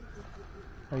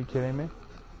 Are you kidding me?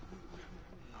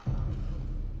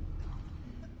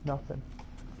 Nothing.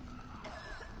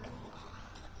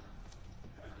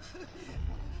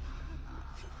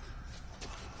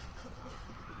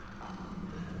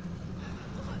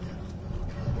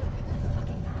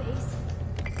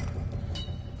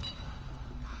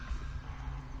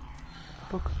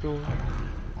 Bookstore.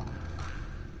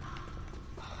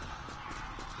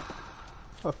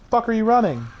 What the fuck are you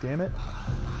running? Damn it.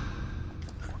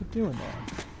 Quit doing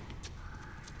that.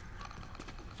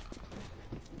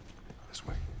 This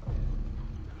way.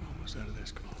 I'm almost out of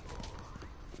this. Come on.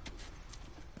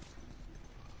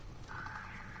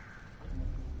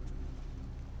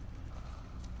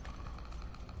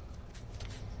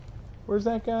 Where's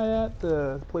that guy at?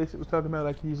 The place that was talking about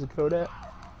I could use the code at?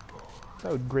 I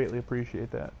would greatly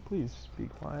appreciate that. Please be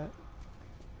quiet.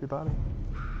 Your body.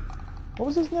 What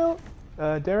was his note?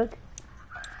 Derek?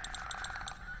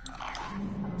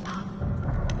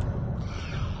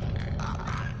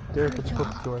 Derek at the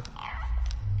bookstore.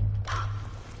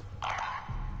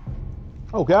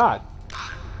 Oh God!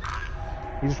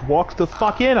 He just walks the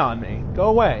fuck in on me. Go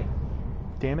away.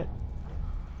 Damn it.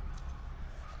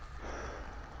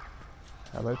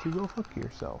 How about you go fuck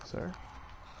yourself, sir?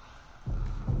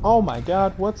 Oh my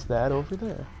God, what's that over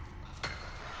there?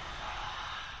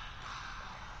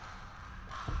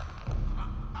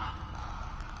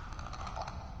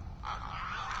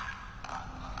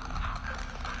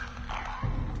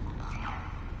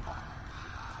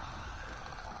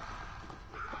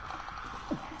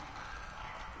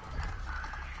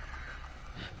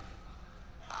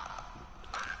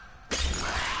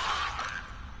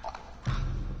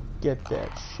 Get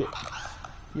that shit.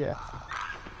 Yeah.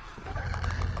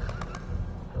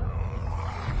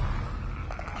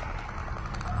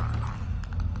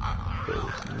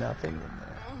 There's nothing in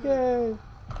there. Yay!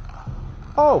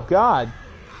 Oh God!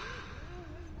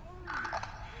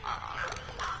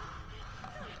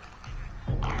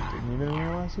 Didn't even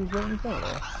realize he was right in front of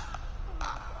us.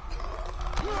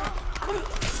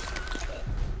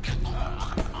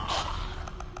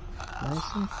 Nice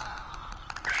and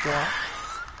flat.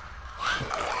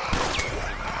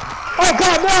 Oh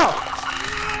God, no!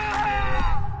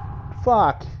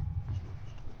 Fuck.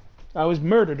 I was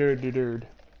murdered.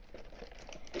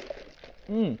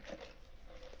 Well,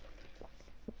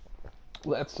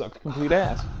 that sucked complete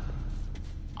ass.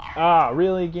 Ah,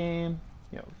 really, game?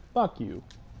 Yo, fuck you.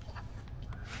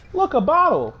 Look, a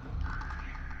bottle!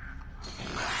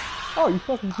 Oh, you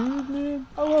fucking serious, man?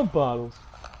 I love bottles.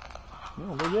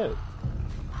 No, go get it.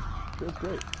 Feels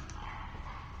great.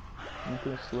 I'm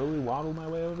gonna slowly waddle my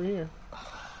way over here.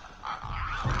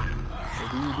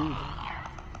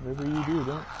 Whatever you do,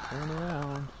 don't turn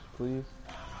around, please.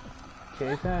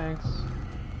 Okay, thanks.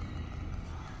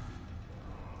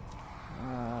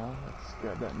 Let's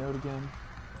grab that note again.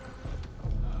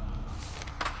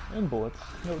 And bullets.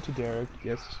 Note to Derek.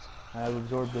 Yes, I have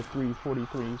absorbed the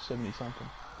 343 70 something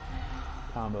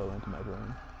combo into my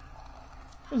brain.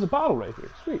 There's a bottle right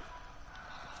here. Sweet.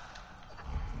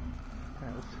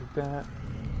 Alright, let's take that.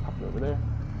 Pop it over there.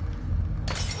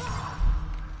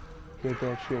 Get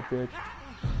that shit, bitch.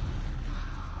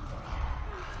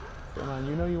 Come on,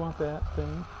 you know you want that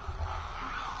thing.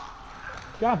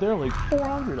 God, there are like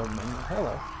 400 of them.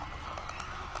 Hello.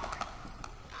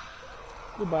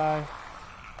 Goodbye.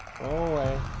 Go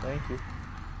away. Thank you.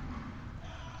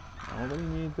 Nobody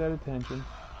needs that attention.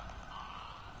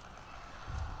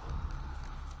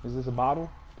 Is this a bottle?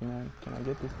 Can I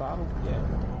get this bottle? Yeah.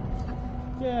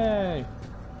 Yay!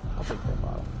 I'll take that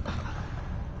bottle.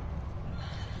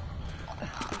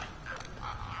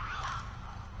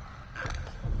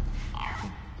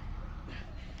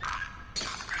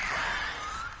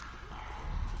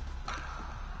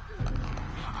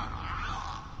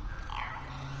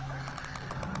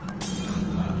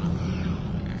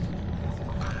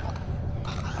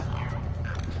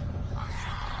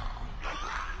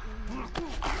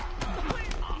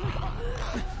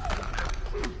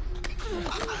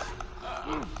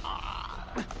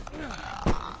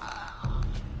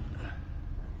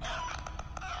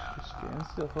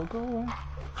 Still, he'll go away.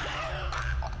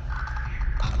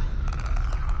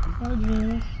 He's not a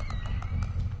genius.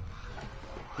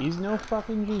 He's no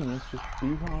fucking genius, just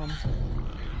be calm.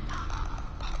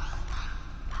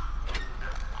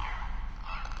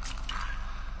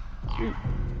 Sweet.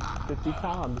 50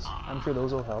 cogs. I'm sure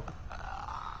those will help.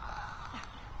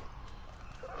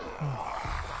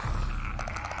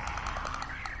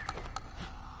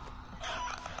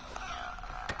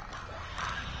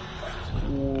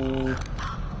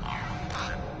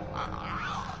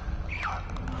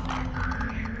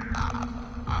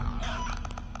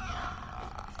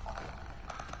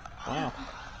 Wow.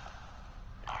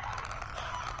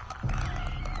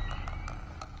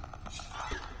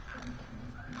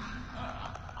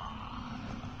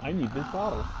 I need this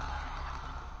bottle.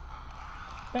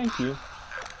 Thank you.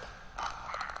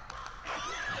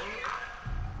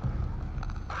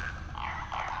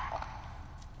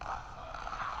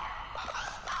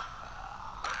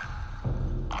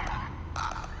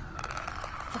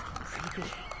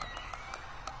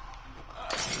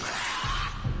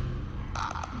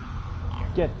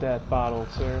 Get that bottle,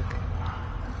 sir.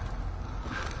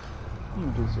 You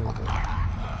deserve it.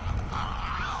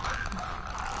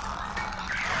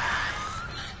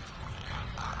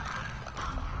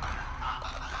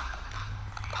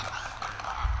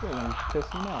 Good, let me piss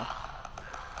him off.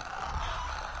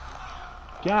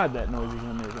 God, that noise is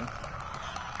amazing.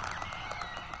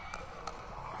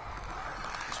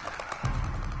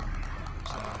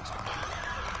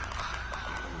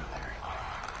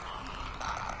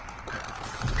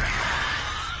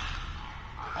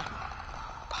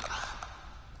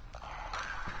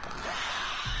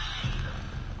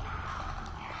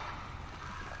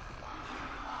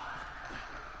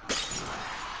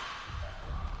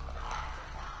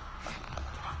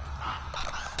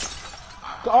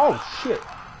 Oh shit!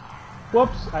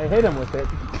 Whoops! I hit him with it.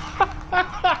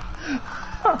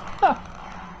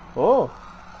 Oh!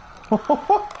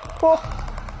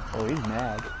 Oh, he's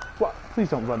mad. What? Please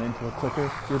don't run into a clicker.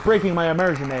 You're breaking my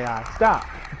immersion, AI. Stop!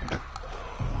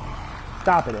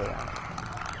 Stop it, AI.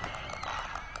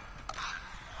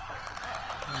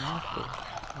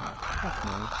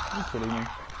 Are you kidding me?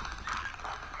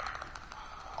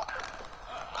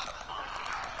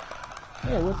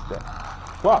 Hey, what's that?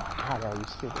 Whoa! God, are you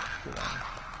scared the shit out of me?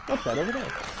 What's that over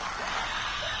there?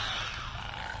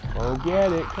 Go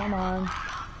get it, come on.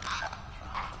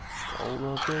 Go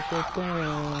look at the thing.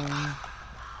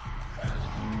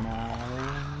 Not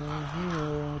over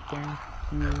here, thank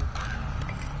you.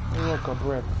 Hey, look, a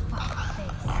brick.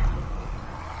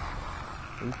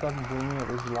 Are you fucking kidding me? It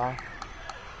was locked.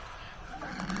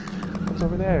 What's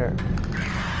over there?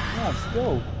 Yeah, it's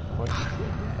still fucking shit,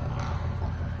 yeah.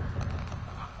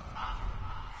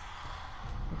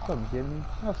 Fucking kidding me?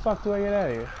 How the fuck do I get out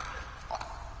of here?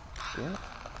 Damn it.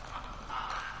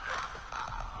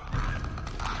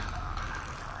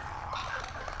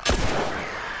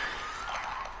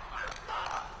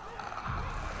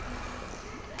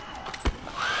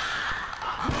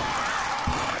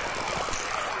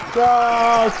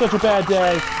 Oh, such a bad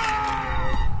day.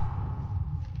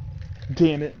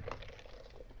 Damn it.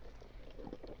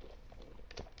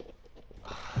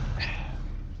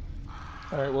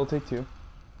 Alright, we'll take 2.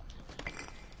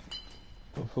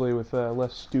 Hopefully with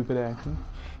less stupid action.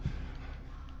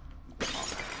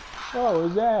 What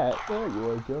was that? There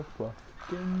you are, just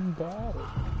fucking bad.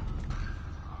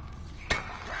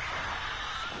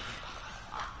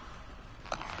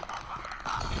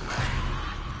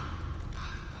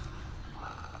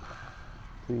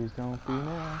 Please don't be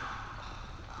now.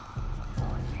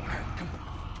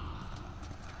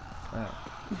 Alright.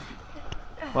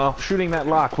 Well, shooting that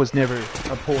lock was never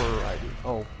a poorer idea.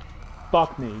 Oh,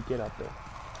 fuck me. Get up there.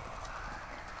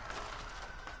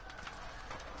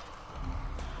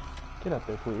 Get up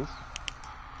there, please.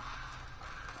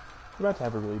 You're about to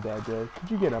have a really bad day.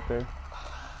 Could you get up there?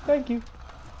 Thank you.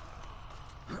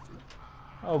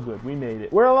 Oh, good. We made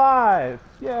it. We're alive!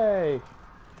 Yay!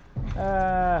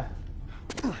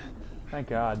 Thank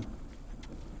God.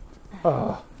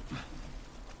 Oh.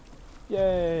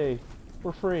 Yay!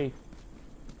 We're free.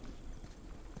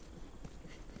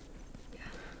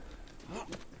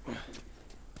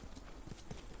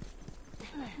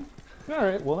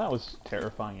 Alright, well that was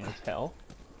terrifying as hell.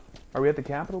 Are we at the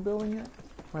Capitol building yet?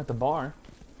 We're at the bar.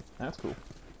 That's cool.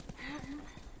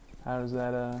 How does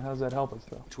that help us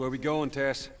though? Which way we going,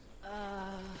 Tess?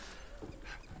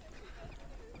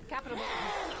 Capital.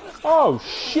 Oh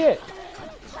shit!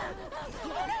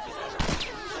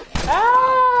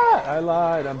 Ah! I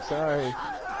lied, I'm sorry.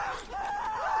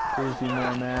 Please be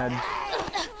more mad.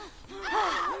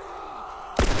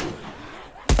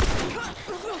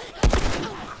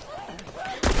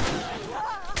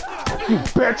 You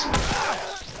bitch!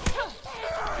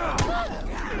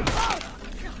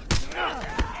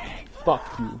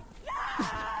 Fuck you.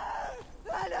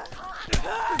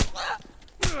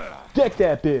 Deck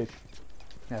that bitch!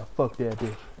 Now fuck that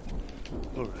bitch.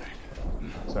 Alright.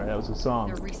 Sorry, that was a song.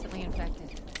 They're recently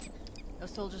infected.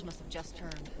 Those soldiers must have just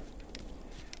turned.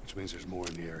 Which means there's more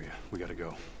in the area. We gotta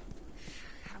go.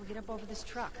 How do we get up over this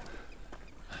truck?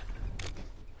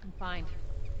 I'm fine.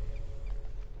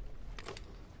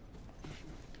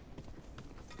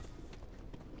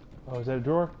 Oh, is that a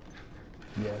drawer?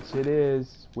 Yes, it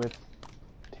is. With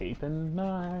tape and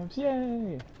knives.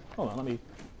 Yay! Hold on, let me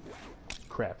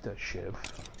craft a shiv.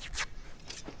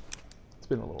 It's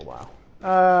been a little while.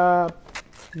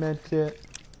 Medkit.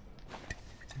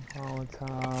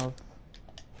 Molotov.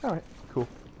 Alright, cool.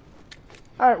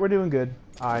 Alright, we're doing good.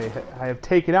 I have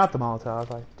taken out the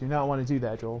Molotov. I do not want to do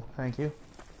that, Joel. Thank you.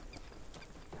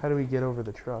 How do we get over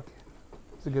the truck?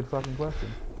 It's a good fucking question.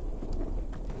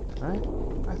 Right?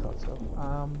 I thought so.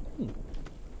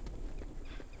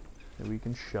 Maybe we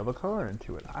can shove a car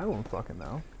into it. I don't fucking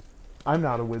know. I'm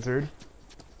not a wizard.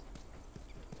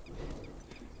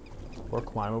 Or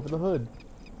climb over the hood.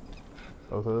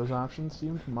 Both of those options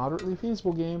seemed moderately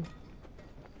feasible, game.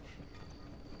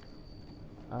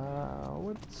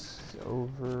 What's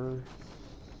over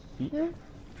here?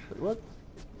 Wait, what?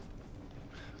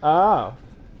 Oh.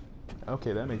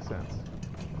 Okay, that makes sense.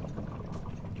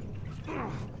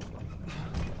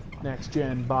 Next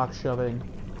gen box shoving.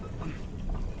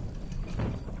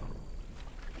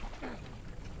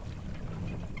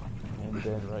 And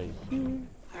then right here.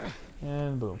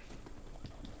 And boom.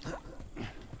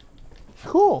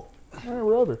 Cool! Alright,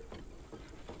 we're over.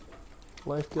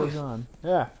 Life goes on.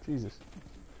 Yeah, Jesus.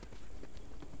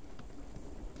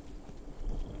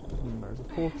 And there's a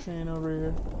pull chain over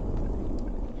here.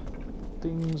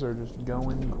 Things are just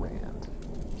going grand.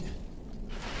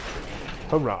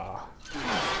 Hurrah!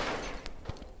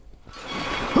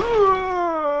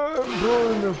 I'm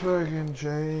pulling the fucking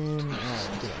chain. Oh,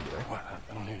 get under there. What?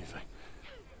 I don't hear anything.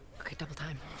 Okay, double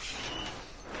time.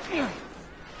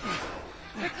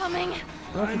 They're coming.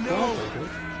 I know.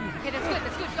 Okay,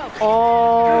 that's good, go.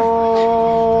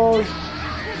 Oh!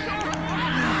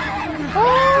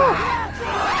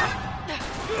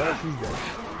 Oh, she's dead.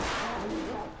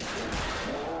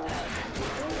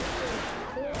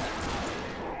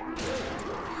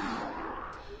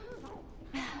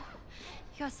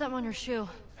 You got something on your shoe.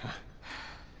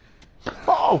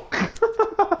 Oh!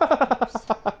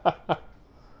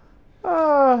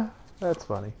 That's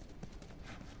funny.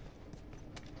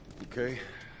 Okay,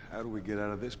 how do we get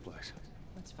out of this place?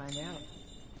 Let's find out.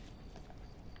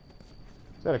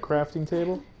 Is that a crafting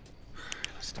table?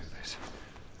 Let's do this.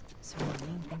 So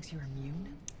Marlene thinks you're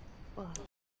immune? Whoa.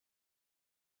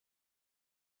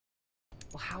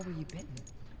 Well, how were you bitten?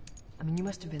 I mean, you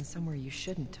must have been somewhere you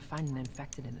shouldn't to find an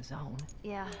infected in the zone.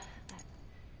 Yeah.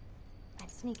 I'd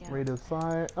sneak out. Rate of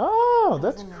fire. Oh, I was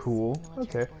that's in this cool.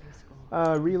 military Okay. boarding school.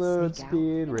 Reload Sneak out, speed,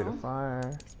 you rate know. of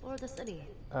fire. Explore the city.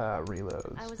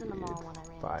 Reload I was speed, in the mall when I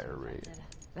ran fire into rate. infected.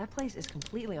 That place is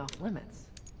completely off limits.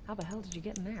 How the hell did you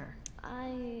get in there?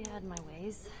 I had my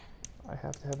ways. I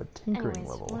have to have a tinkering Anyways,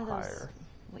 level one of those, higher.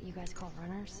 what you guys call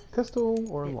runners. Pistol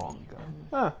or Bit me, long gun? and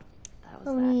Ah, that was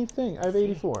how that. many thing? I have See?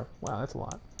 84. Wow, that's a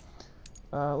lot.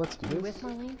 Let's do You this. with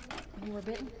Marlene when you were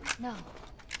bitten? No.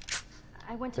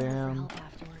 I went to her Bam. for help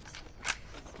afterwards.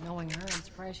 Knowing her, I'm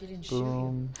surprised she didn't shoot you.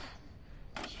 Boom.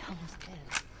 She almost did.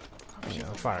 Hope You she's know,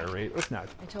 okay. fire rate. Let's not.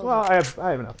 I told Well, you.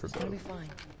 I have enough for It's gonna be both. fine.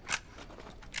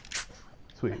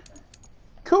 Sweet.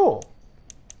 Cool.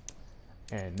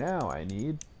 And now I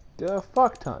need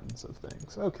fuck tons of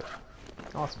things. Okay.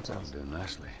 Awesome Sounds sounds. doing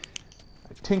nicely.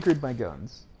 I tinkered my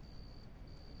guns.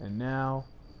 And now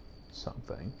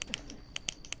something.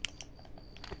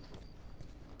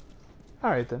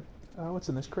 Alright then. What's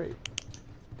in this crate?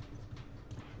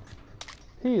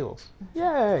 Heals. Yay!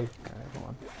 Alright, hold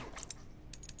on.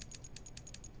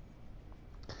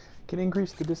 Can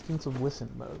increase the distance of listen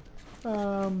mode.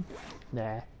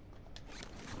 Nah.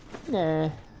 Nah.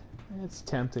 It's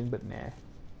tempting, but nah.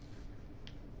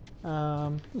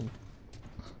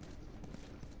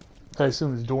 I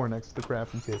assume this door next to the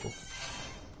crafting table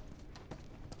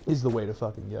is the way to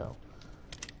fucking go.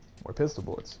 More pistol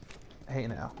bullets. Hey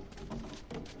now.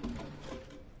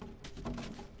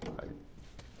 Right.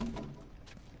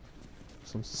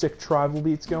 Some sick tribal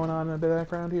beats going on in the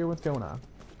background here. What's going on?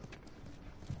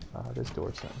 This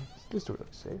door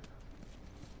looks safe.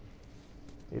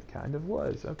 It kind of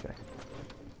was. Okay.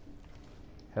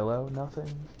 Hello, nothing.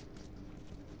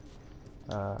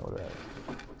 What about it?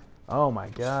 Oh my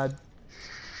god.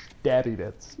 Stabby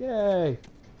bits. Yay!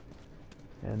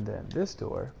 And then this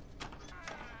door.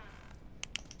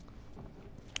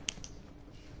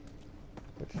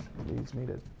 Which leads me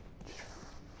to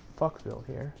Fuckville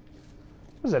here.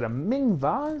 Was that a Ming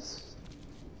vase?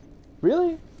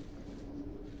 Really?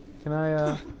 Can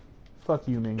I, fuck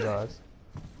you, Ming vase.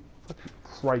 Fuck you,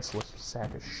 priceless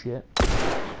sack of shit.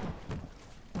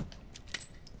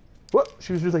 What?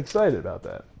 She was just excited about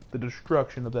that. The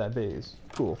destruction of that vase.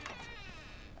 Cool.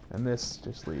 And this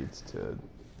just leads to...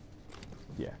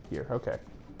 yeah, here. Okay.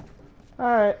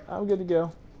 Alright, I'm good to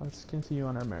go. Let's continue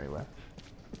on our merry way.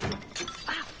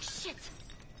 Ah, shit!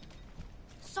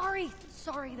 Sorry,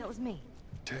 that was me.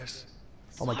 Tess.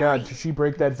 Oh my god, did she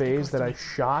break that vase that I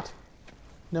shot?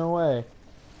 No way.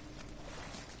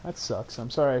 That sucks. I'm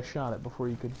sorry I shot it before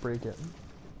you could break it.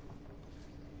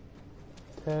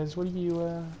 Tez, what are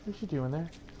you doing there?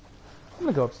 I'm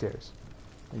gonna go upstairs.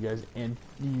 You guys, you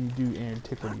do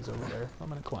antiquities over there. I'm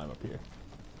gonna climb up here.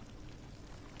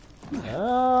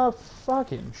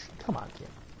 Fucking come on, kid.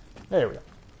 There we go.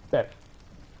 Better.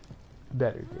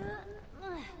 Better, kid.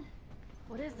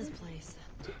 What is this place?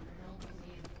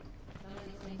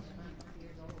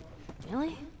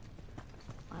 Really?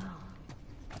 Wow.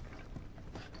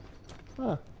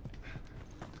 Huh.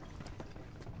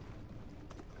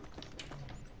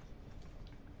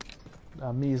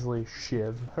 A measly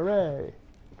shiv. Hooray!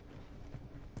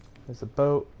 There's a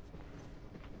boat.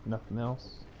 Nothing else.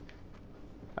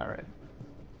 Alright.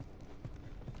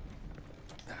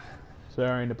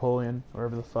 Sorry, Napoleon.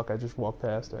 Wherever the fuck I just walked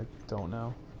past, I don't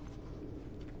know.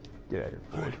 Get out of here.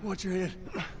 Alright, watch your head.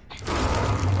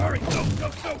 Sorry, no.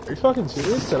 Are you fucking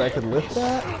serious that I could lift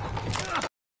that?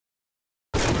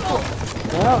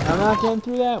 Well, I'm not getting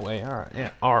through that way. Alright, yeah,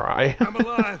 alright. I'm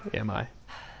alive. Am I?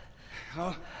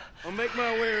 I'll make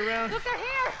my way around. Look, they're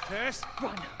here! Tess?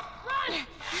 Run!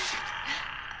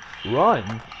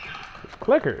 Run?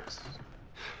 Clickers.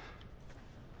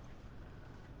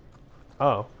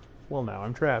 Oh. Well, now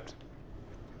I'm trapped.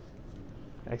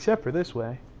 Except for this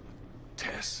way.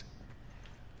 Tess.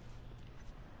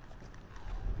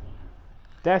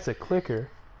 That's a clicker.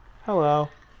 Hello.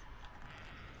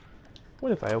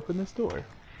 What if I open this door?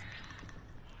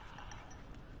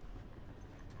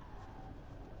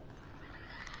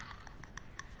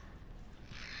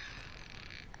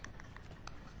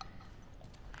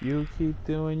 You keep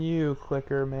doing you,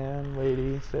 clicker man,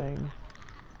 lady thing.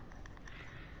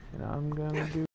 And I'm gonna do